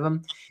gotten ahead of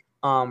him,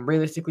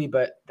 realistically.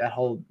 But that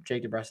whole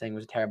Jake DeBrusk thing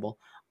was terrible.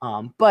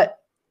 But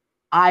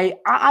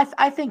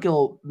I think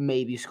he'll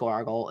maybe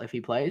score a goal if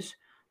he plays.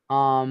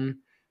 And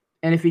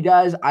if he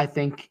does, I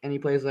think, and he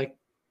plays like,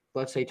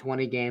 let's say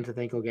 20 games, I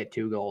think he'll get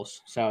 2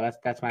 goals. So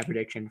that's my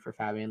prediction for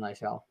Fabian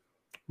Lysell.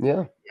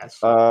 Yeah. Yes.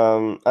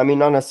 I mean,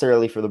 not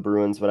necessarily for the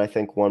Bruins, but I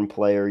think one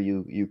player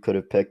you could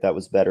have picked that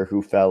was better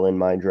who fell in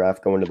my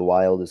draft going to the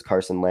Wild is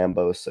Carson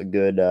Lambos, a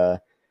good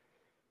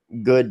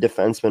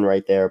defenseman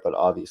right there, but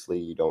obviously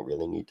you don't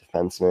really need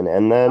defensemen.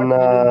 And then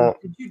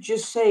did you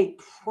just say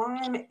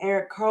prime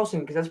Erik Karlsson?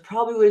 Because that's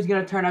probably what he's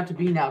going to turn out to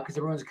be now, because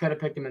everyone's could have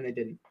picked him and they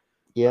didn't.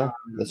 Yeah,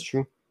 that's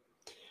true.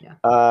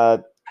 Yeah.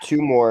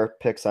 2 more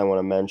picks I want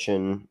to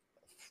mention.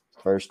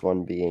 First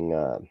one being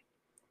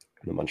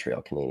the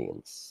Montreal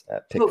Canadiens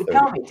at pick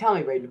 30. Tell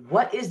me, Braden,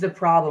 what is the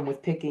problem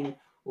with picking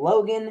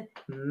Logan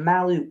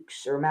Mailloux?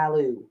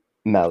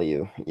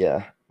 Mailloux,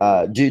 yeah.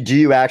 Do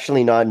you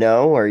actually not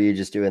know, or are you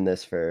just doing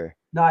this for?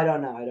 No, I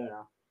don't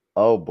know.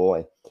 Oh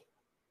boy.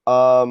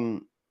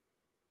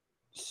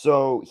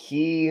 So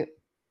he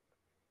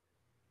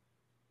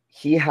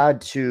had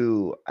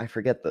to. I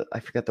forget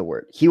the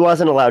word. He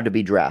wasn't allowed to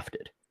be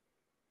drafted.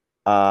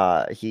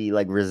 He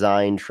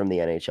resigned from the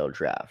NHL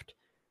draft.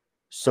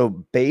 So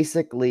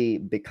basically,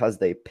 because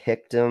they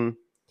picked him,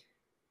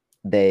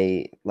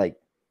 that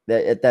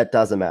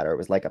doesn't matter. It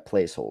was like a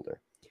placeholder.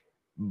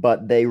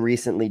 But they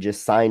recently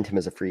just signed him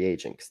as a free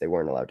agent because they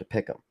weren't allowed to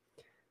pick him.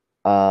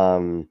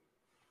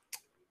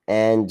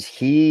 And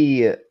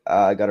he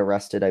got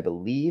arrested, I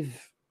believe,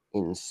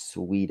 in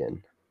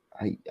Sweden.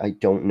 I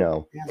don't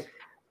know. Yeah.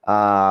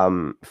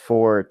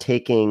 For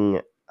taking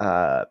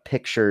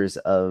pictures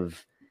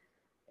of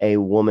a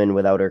woman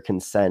without her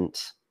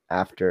consent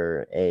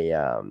after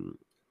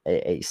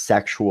a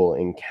sexual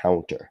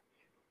encounter.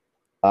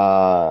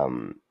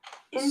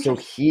 So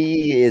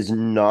he is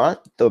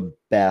not the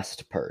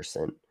best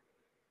person.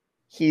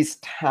 He's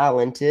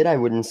talented. I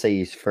wouldn't say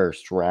he's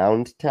first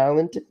round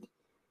talented.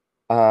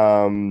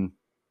 And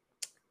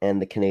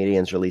the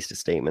Canadiens released a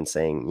statement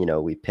saying,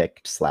 we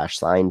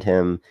picked/signed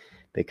him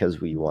because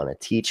we want to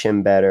teach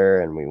him better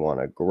and we want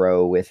to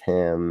grow with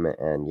him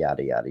and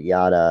yada, yada,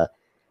 yada.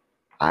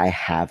 I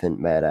haven't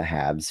met a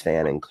Habs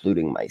fan,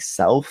 including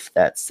myself,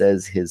 that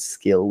says his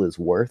skill is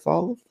worth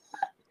all of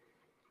that.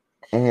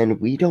 And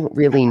we don't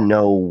really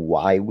know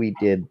why we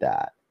did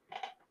that.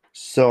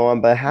 So on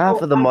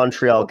behalf of the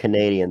Montreal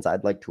Canadiens,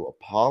 I'd like to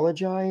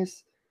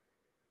apologize.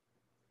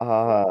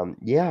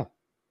 Yeah.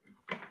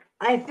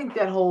 I think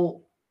that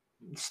whole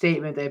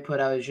statement they put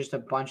out is just a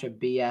bunch of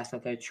BS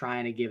that they're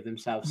trying to give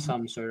themselves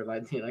some sort of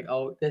idea. Like,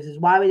 oh, this is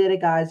why we did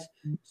it, guys.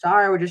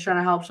 Sorry, we're just trying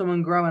to help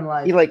someone grow in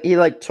life. He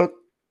took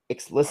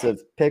explicit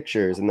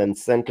pictures and then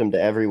sent them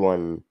to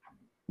everyone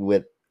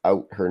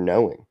without her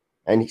knowing.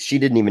 And she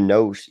didn't even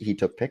know he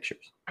took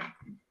pictures.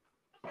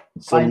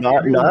 So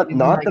not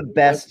the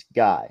best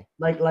guy.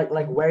 Like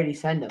where did he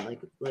send them?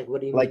 Like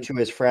what do you mean? To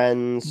his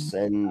friends,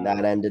 and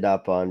that ended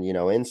up on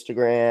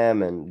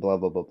Instagram and blah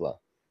blah blah blah.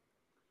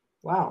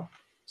 Wow.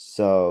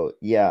 So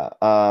yeah,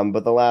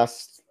 but the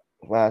last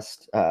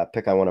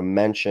pick I want to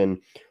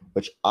mention,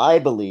 which I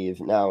believe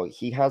now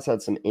he has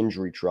had some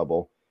injury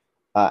trouble.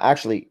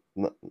 Actually,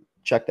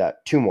 check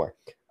that. 2 more.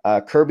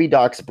 Kirby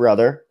Dach's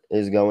brother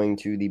is going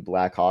to the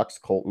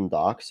Blackhawks, Colton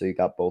Dach. So you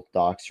got both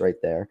Dachs right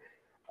there.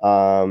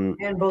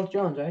 And both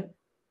Jones, right?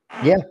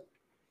 Yeah.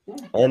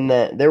 And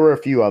then there were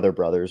a few other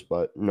brothers,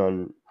 but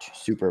none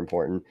super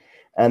important.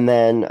 And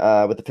then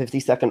with the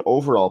 52nd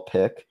overall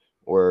pick,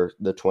 or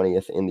the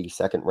 20th in the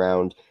second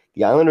round,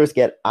 the Islanders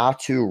get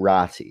Aatu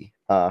Räty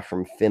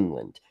from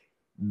Finland.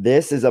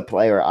 This is a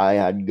player I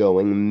had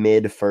going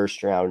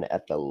mid-first round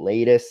at the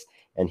latest,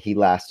 and he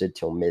lasted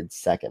till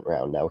mid-second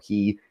round. Now,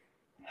 he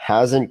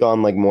hasn't gone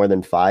more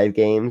than 5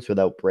 games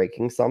without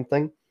breaking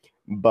something,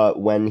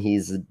 but when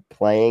he's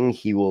playing,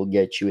 he will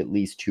get you at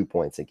least 2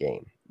 points a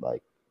game,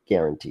 like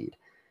guaranteed.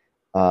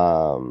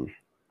 So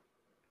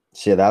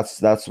yeah,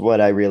 that's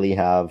what I really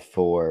have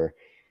for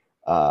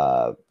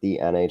the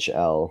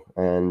NHL.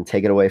 And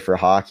take it away for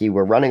hockey.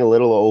 We're running a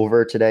little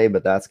over today,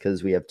 but that's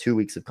because we have 2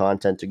 weeks of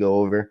content to go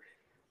over.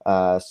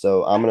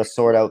 So I'm going to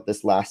sort out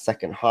this last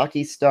second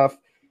hockey stuff.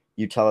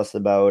 You tell us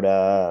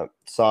about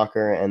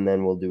soccer, and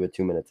then we'll do a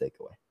 2-minute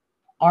takeaway.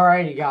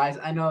 Alrighty, guys.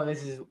 I know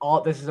this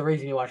is the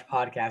reason you watch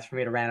podcasts, for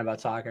me to rant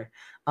about soccer.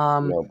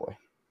 Oh boy.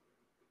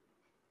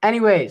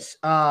 Anyways,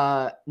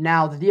 now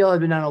the deal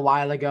had been done a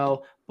while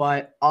ago,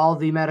 but all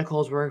the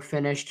medicals were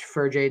finished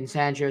for Jadon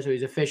Sancho, so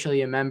he's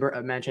officially a member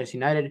of Manchester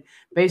United.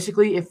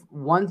 Basically, if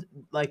one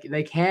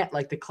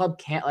the club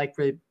can't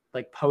really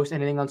post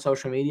anything on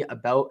social media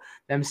about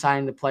them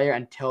signing the player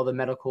until the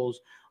medicals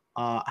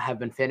have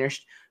been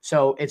finished.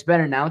 So it's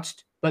been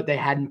announced, but they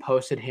hadn't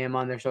posted him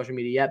on their social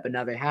media yet, but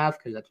now they have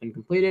because that's been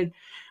completed.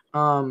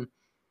 Rafael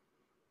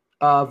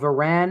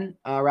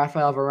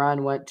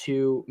Varane went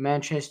to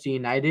Manchester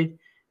United.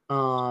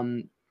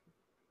 That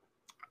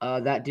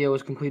deal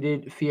was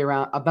completed, fee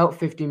around about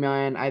 50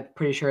 million. I'm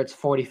pretty sure it's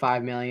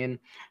 45 million.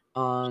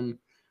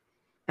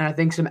 And I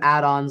think some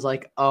add-ons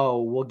like,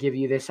 we'll give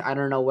you this. I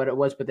don't know what it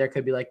was, but there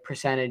could be like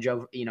percentage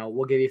of,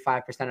 we'll give you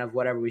 5% of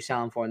whatever we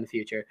sell him for in the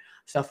future,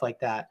 stuff like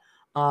that.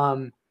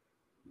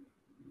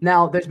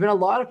 Now there's been a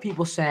lot of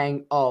people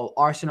saying,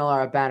 Arsenal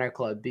are a banner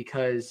club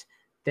because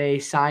they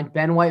signed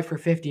Ben White for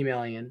 50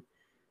 million.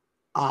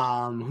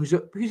 Who's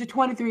a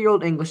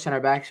 23-year-old English center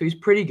back, so he's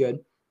pretty good.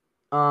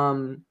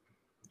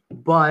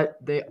 But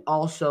they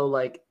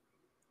also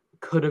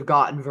could have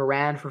gotten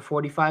Varane for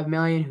 45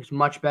 million, who's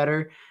much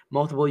better,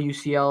 multiple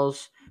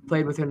UCLs,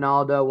 played with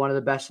Ronaldo, one of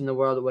the best in the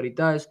world at what he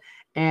does,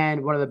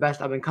 and one of the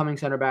best up-and-coming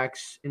center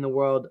backs in the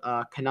world.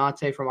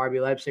 Konate from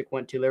RB Leipzig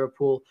went to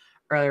Liverpool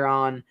earlier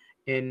on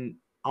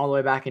all the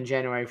way back in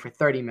January for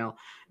 30 mil.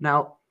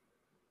 Now,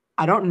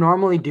 I don't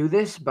normally do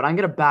this, but I'm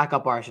going to back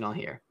up Arsenal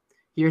here.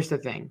 Here's the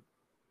thing.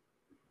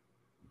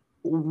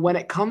 When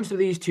it comes to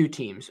these two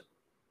teams,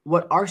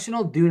 what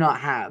Arsenal do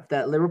not have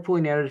that Liverpool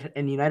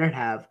and United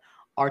have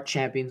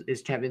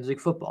is Champions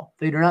League football.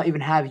 They do not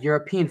even have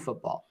European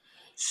football.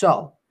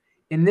 So,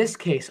 in this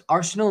case,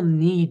 Arsenal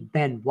need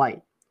Ben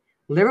White.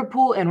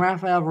 Liverpool and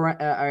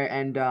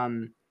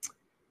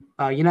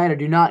United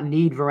do not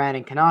need Varane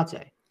and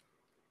Konate.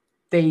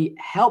 They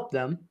help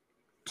them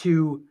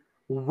to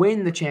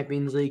win the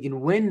Champions League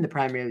and win the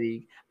Premier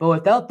League, but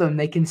without them,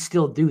 they can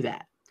still do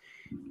that.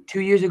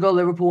 2 years ago,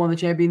 Liverpool won the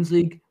Champions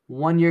League.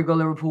 1 year ago,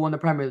 Liverpool won the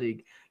Premier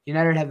League.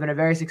 United have been a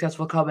very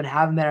successful club and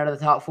haven't been out of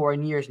the top 4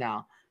 in years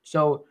now.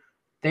 So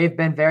they've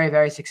been very,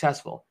 very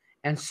successful.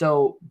 And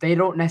so they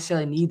don't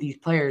necessarily need these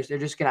players. They're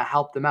just going to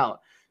help them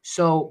out.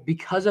 So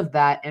because of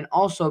that, and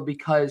also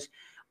because,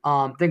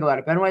 think about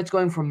it, Ben White's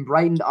going from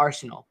Brighton to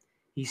Arsenal.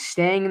 He's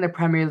staying in the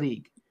Premier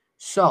League.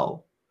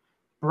 So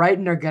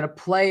Brighton are going to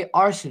play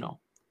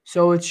Arsenal.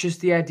 So it's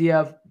just the idea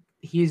of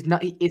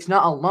it's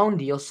not a loan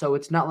deal, so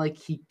it's not like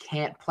he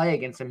can't play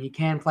against them. He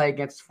can play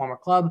against his former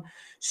club.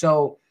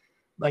 So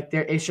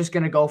it's just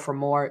going to go for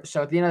more.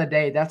 So at the end of the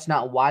day, that's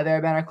not why they're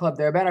a banner club.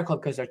 They're a banner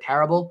club because they're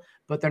terrible,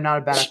 but they're not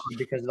a banner club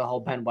because of the whole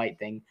Ben White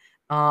thing.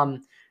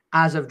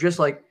 As of just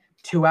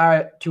 2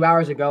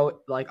 hours ago,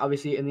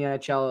 obviously in the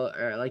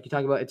NHL, you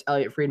talk about, it's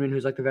Elliot Friedman,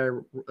 who's the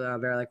very,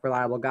 very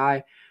reliable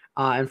guy.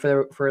 And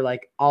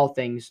for all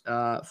things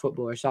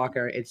football or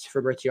soccer, it's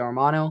Fabrizio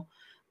Romano.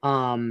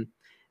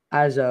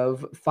 As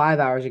of 5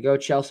 hours ago,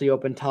 Chelsea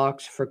opened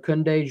talks for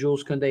Koundé.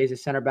 Jules Koundé is a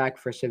center back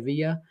for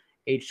Sevilla,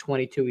 age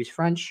 22. He's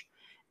French.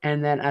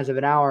 And then as of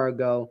an hour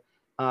ago,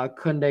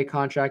 Koundé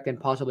contract and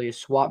possibly a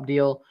swap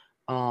deal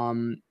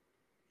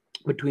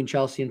between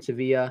Chelsea and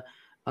Sevilla.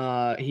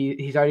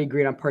 He's already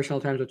agreed on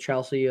personal terms with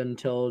Chelsea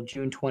until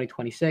June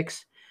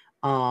 2026.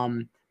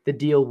 The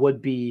deal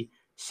would be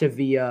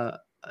Sevilla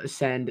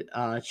send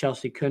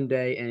Chelsea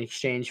Koundé in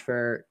exchange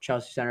for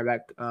Chelsea center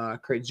back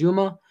Kurt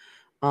Zouma.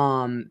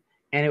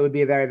 And it would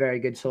be a very, very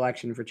good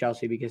selection for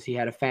Chelsea because he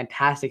had a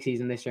fantastic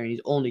season this year and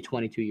he's only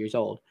 22 years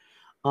old.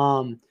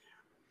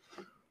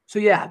 So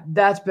yeah,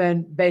 that's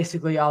been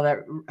basically all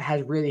that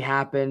has really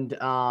happened.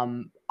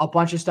 A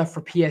bunch of stuff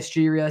for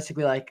PSG,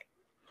 realistically,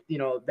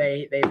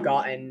 they've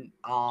gotten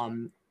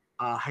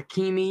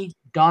Hakimi,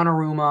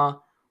 Donnarumma,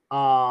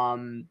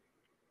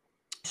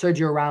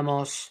 Sergio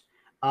Ramos,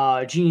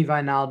 Gini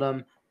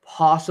Wijnaldum,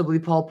 possibly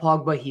Paul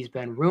Pogba. He's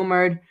been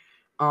rumored.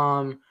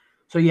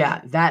 So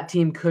yeah, that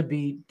team could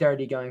be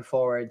dirty going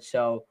forward.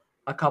 So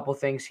a couple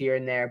things here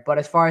and there. But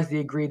as far as the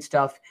agreed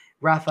stuff,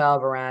 Rafael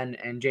Varane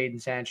and Jadon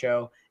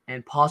Sancho,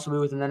 and possibly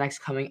within the next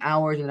coming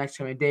hours and the next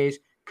coming days,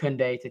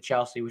 Koundé to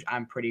Chelsea, which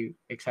I'm pretty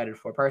excited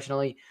for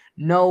personally.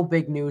 No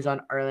big news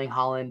on Erling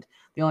Haaland.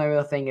 The only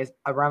real thing is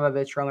Roman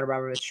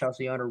Abramovich,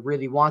 Chelsea owner,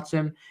 really wants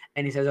him,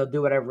 and he says he'll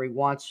do whatever he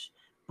wants.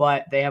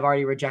 But they have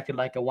already rejected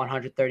a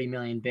 130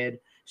 million bid.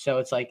 So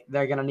it's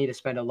they're going to need to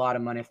spend a lot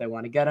of money if they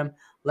want to get him.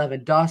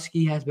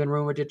 Lewandowski has been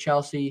rumored to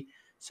Chelsea,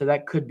 so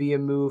that could be a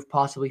move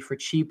possibly for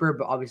cheaper,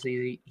 but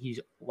obviously he's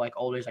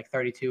older, he's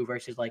 32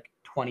 versus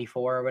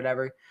 24 or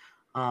whatever.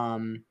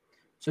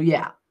 So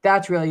yeah,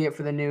 that's really it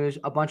for the news.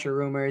 A bunch of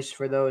rumors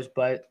for those,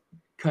 but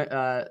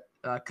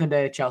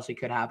Koundé Chelsea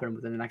could happen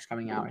within the next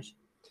coming hours.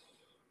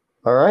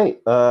 All right.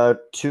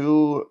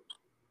 Two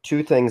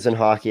things in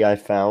hockey I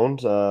found.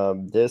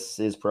 This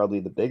is probably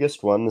the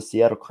biggest one. The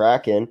Seattle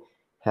Kraken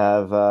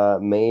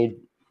have made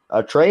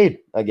a trade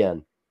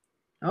again.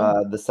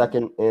 The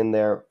second in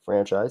their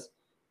franchise.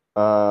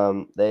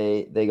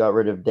 They got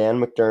rid of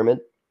Dan McDermott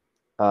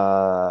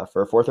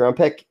for a 4th-round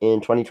pick in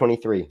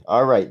 2023.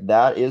 All right,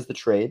 that is the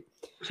trade.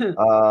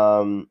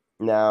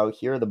 Now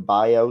here are the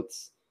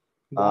buyouts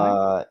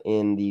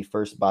in the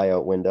first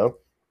buyout window.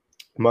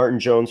 Martin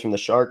Jones from the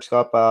Sharks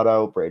got bought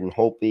out. Braden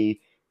Holtby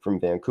from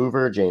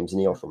Vancouver. James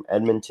Neal from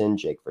Edmonton.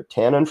 Jake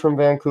Virtanen from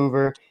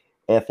Vancouver.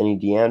 Anthony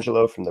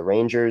DeAngelo from the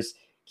Rangers.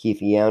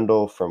 Keith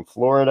Yandel from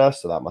Florida.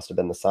 So that must have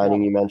been the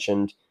signing you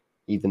mentioned,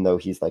 even though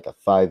he's like a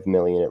 $5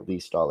 million at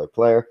least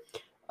dollar-player.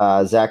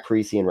 Zach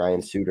Parise and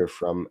Ryan Suter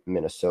from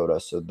Minnesota.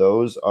 So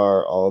those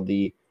are all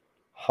the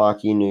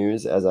hockey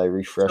news as I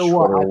refresh Twitter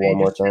one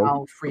more time.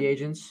 Now free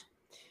agents?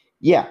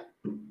 Yeah.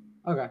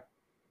 Okay.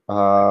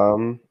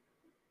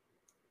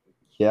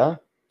 Yeah.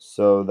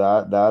 So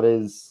that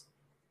is.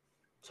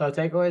 So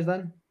takeaways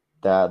then?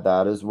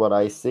 That is what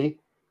I see.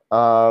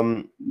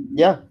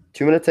 Yeah.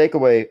 2-minute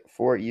takeaway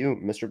for you,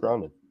 Mr.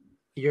 Grondin.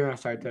 You're gonna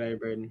start today,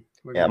 Braden.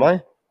 Am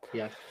I?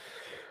 Yes.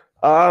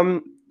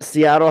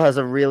 Seattle has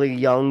a really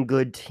young,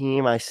 good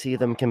team. I see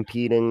them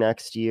competing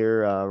next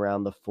year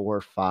around the 4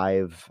 or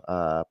 5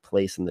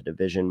 place in the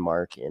division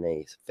mark in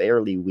a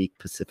fairly weak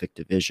Pacific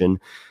Division.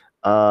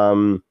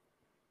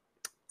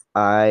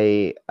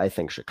 I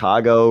think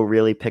Chicago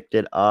really picked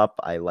it up.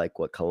 I like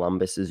what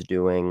Columbus is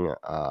doing.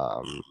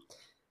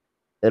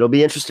 It'll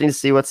be interesting to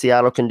see what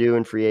Seattle can do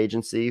in free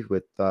agency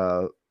with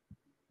 30+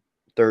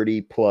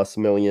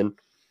 million.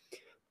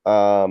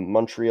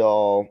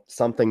 Montreal,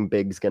 something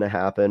big's going to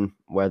happen,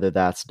 whether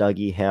that's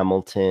Dougie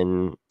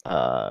Hamilton,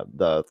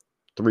 the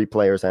 3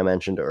 players I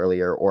mentioned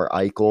earlier, or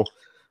Eichel.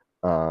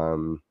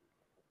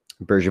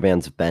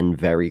 Bergevin's been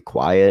very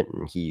quiet,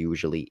 and he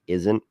usually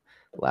isn't.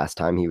 Last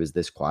time he was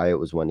this quiet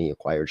was when he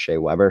acquired Shea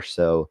Weber.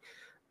 So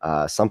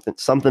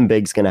something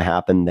big's going to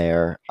happen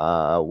there.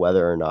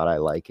 Whether or not I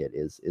like it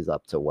is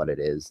up to what it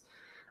is.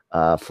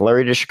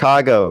 Fleury to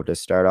Chicago to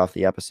start off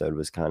the episode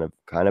was kind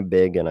of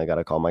big, and I got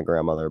to call my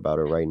grandmother about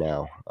it right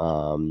now.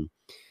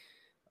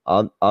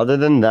 Other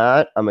than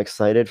that, I'm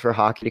excited for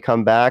hockey to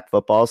come back.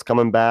 Football's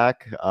coming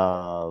back,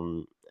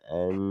 and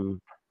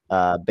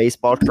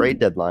baseball trade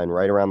deadline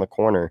right around the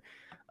corner.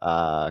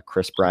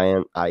 Chris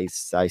Bryant, I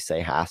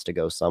say, has to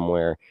go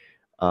somewhere.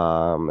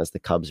 As the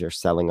Cubs are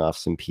selling off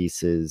some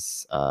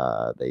pieces,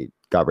 they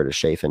got rid of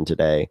Chafin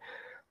today.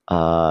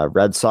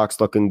 Red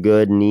Sox looking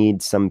good.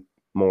 Need some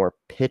more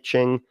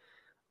pitching.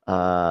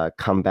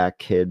 Comeback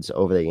kids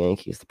over the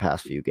Yankees the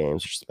past few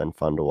games, which has been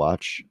fun to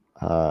watch.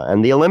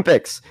 And the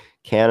Olympics,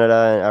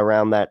 Canada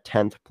around that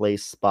 10th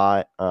place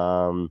spot.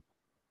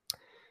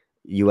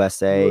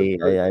 USA,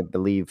 I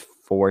believe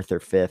 4th or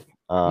 5th.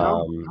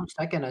 No,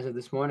 second as of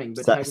this morning.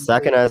 But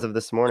second as of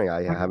this morning.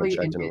 I haven't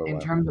checked in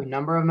terms of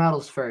number of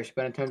medals first,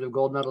 but in terms of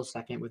gold medals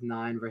second with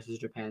 9 versus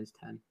Japan's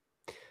 10.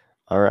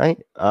 All right.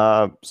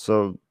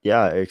 So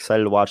yeah,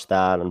 excited to watch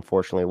that.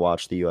 Unfortunately,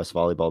 watched the U.S.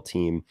 volleyball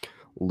team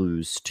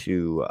lose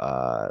to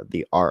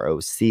the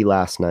ROC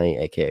last night,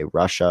 aka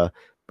Russia.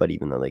 But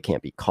even though they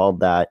can't be called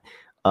that,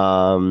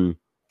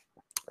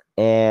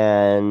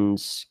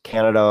 and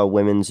Canada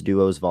women's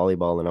duos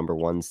volleyball, the number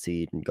 1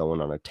 seed, and going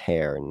on a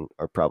tear, and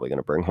are probably going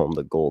to bring home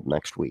the gold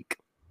next week.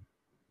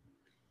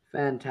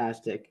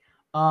 Fantastic.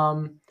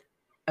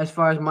 As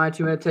far as my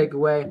 2-minute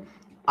takeaway,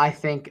 I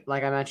think,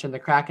 like I mentioned, the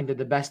Kraken did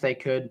the best they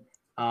could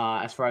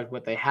as far as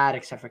what they had,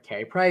 except for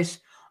Carey Price.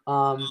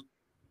 I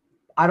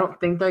don't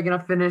think they're going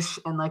to finish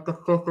in like the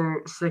 5th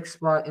or 6th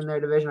spot in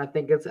their division. I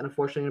think it's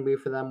unfortunately going to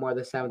be for them more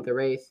the 7th or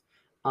 8th.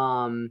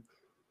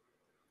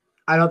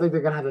 I don't think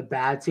they're going to have a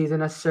bad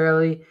season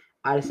necessarily.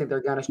 I just think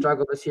they're going to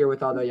struggle this year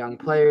with all their young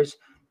players.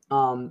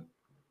 But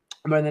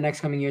in the next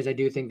coming years, I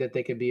do think that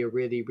they could be a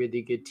really,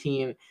 really good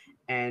team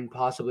and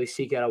possibly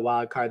seek out a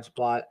wild card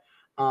spot.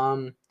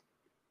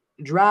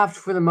 Draft,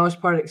 for the most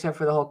part, except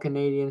for the whole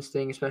Canadians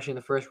thing, especially in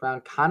the first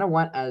round, kind of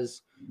went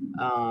as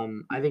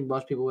I think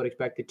most people would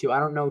expect it to. I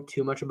don't know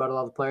too much about a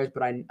lot of the players,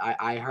 but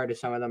I heard of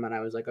some of them, and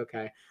I was like,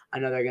 okay, I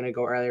know they're going to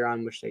go earlier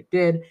on, which they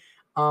did.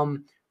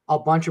 A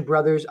bunch of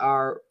brothers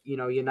are,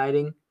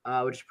 uniting,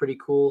 which is pretty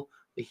cool.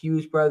 The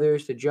Hughes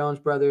brothers, the Jones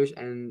brothers,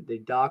 and the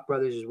Doc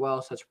brothers as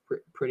well. So that's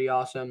pretty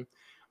awesome.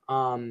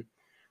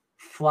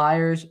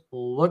 Flyers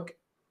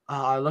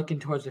are looking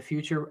towards the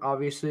future,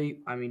 obviously.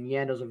 I mean,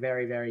 Yandel's a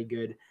very, very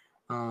good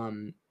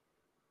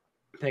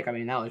pick. I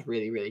mean, that was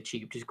really, really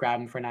cheap. Just grab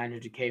him for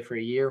 $900K for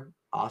a year.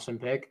 Awesome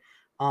pick.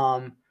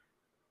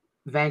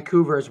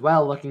 Vancouver as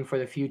well, looking for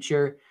the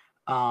future.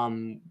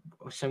 Some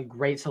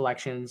great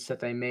selections that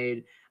they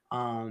made.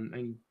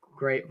 And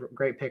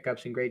great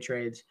pickups and great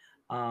trades.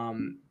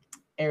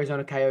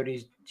 Arizona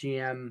Coyotes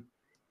GM,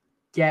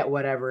 get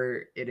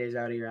whatever it is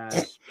out of your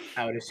ass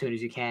out as soon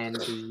as you can,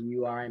 because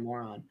you are a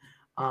moron.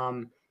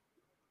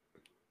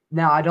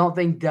 Now I don't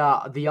think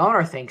the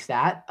owner thinks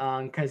that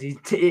because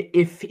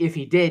if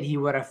he did, he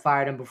would have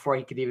fired him before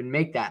he could even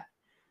make that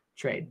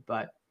trade.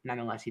 But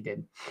nonetheless, he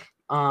did.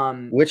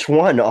 Which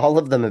one? All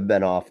of them have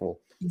been awful.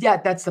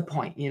 Yeah, that's the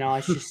point.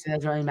 It's just it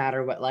doesn't really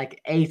matter what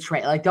a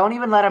trade. Like, don't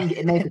even let him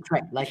make a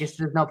trade. Like, there's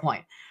no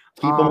point.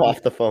 Keep them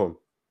off the phone.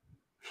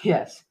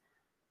 Yes.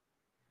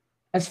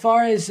 As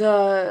far as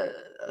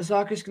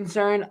soccer's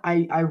concerned,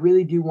 I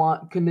really do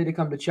want Koundé to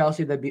come to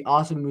Chelsea. That'd be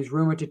awesome. He was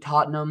rumored to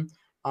Tottenham,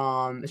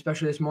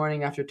 especially this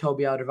morning after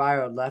Toby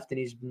Alderweireld left, and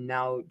he's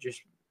now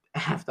just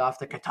effed off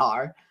to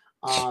Qatar.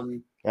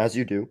 As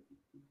you do.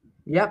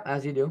 Yep,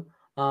 as you do.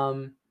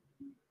 So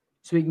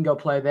we can go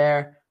play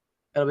there.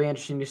 It'll be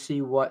interesting to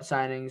see what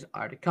signings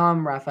are to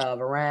come. Raphael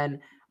Varane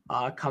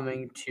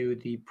coming to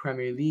the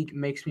Premier League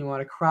makes me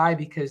want to cry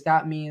because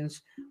that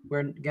means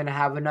we're going to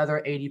have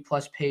another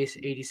 80-plus pace,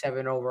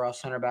 87 overall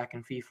center back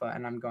in FIFA,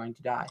 and I'm going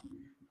to die.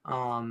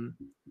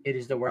 It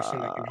is the worst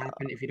thing that can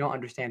happen. If you don't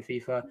understand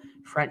FIFA,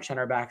 French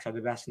center backs are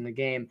the best in the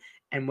game,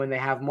 and when they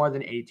have more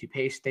than 82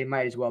 pace, they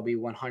might as well be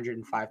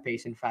 105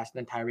 pace and faster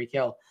than Tyreek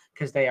Hill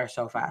because they are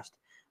so fast.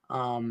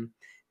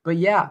 But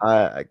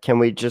yeah. Can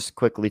we just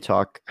quickly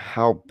talk?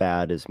 How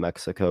bad is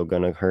Mexico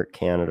going to hurt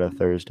Canada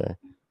Thursday?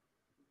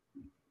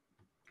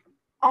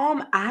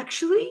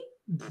 Actually,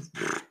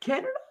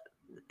 Canada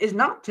is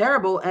not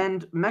terrible,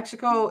 and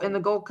Mexico in the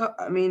Gold Cup,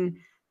 I mean,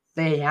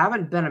 they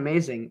haven't been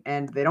amazing,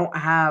 and they don't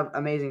have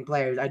amazing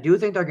players. I do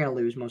think they're going to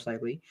lose, most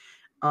likely.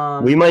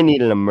 We might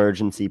need an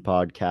emergency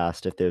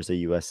podcast if there's a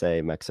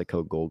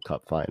USA-Mexico Gold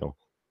Cup final.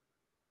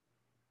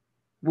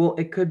 Well,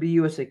 it could be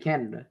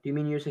USA-Canada. Do you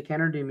mean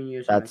USA-Canada or do you mean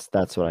USA?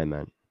 That's what I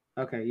meant.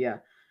 Okay, yeah.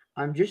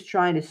 I'm just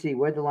trying to see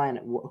where the line.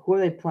 Who are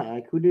they playing?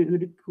 Like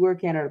who are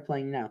Canada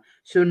playing now?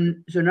 So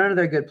none of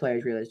their good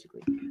players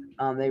realistically.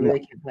 They really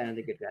can't play on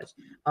the good guys.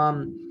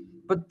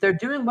 But they're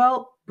doing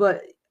well.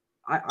 But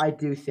I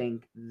do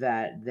think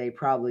that they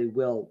probably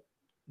will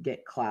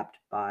get clapped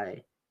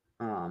by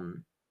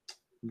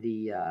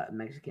the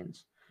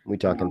Mexicans. We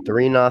talking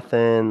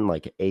 3-0,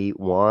 like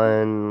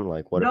 8-1,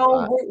 like what?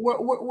 No,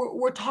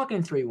 we're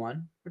talking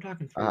 3-1. We're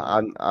talking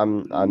 3-1.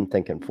 I'm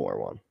thinking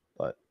 4-1,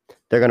 but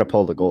they're gonna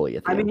pull the goalie.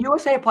 I mean,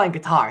 USA playing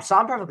Qatar, so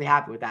I'm perfectly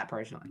happy with that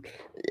personally.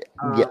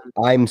 Yeah,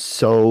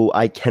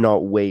 I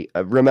cannot wait.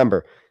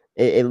 Remember,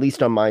 at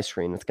least on my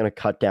screen, it's gonna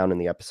cut down in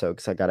the episode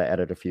because I gotta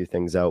edit a few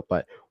things out.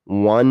 But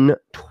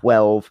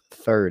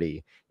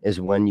 1:12:30 is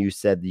when you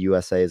said the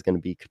USA is going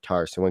to beat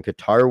Qatar. So when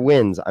Qatar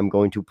wins, I'm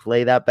going to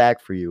play that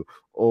back for you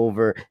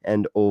over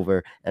and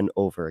over and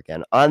over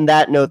again. On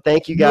that note,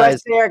 thank you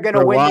guys. USA are going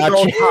to win the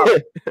Gold Cup.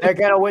 They're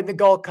going to win the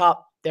Gold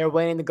Cup. They're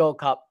winning the Gold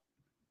Cup.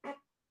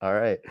 All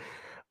right.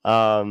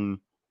 No,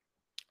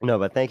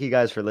 but thank you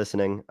guys for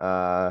listening.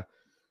 Not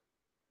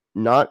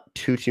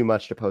too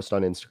much to post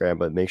on Instagram,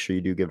 but make sure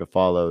you do give it a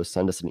follow.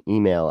 Send us an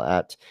email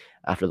at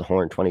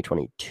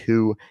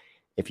afterthehorn2022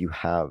 if you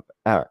have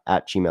at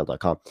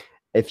gmail.com.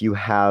 If you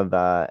have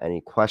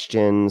any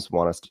questions,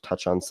 want us to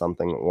touch on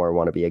something, or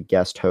want to be a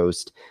guest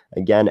host,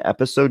 again,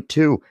 episode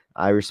 2,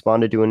 I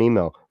responded to an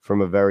email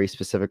from a very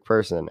specific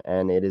person,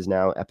 and it is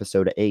now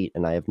episode 8,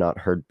 and I have not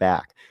heard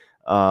back.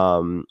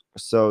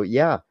 So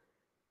yeah.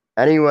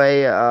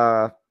 Anyway,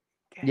 yeah,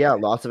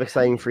 lots of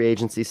exciting free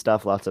agency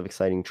stuff, lots of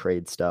exciting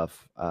trade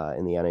stuff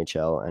in the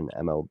NHL and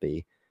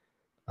MLB.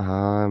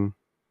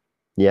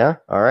 Yeah.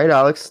 All right,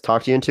 Alex.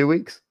 Talk to you in 2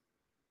 weeks.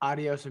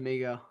 Adios,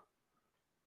 amigo.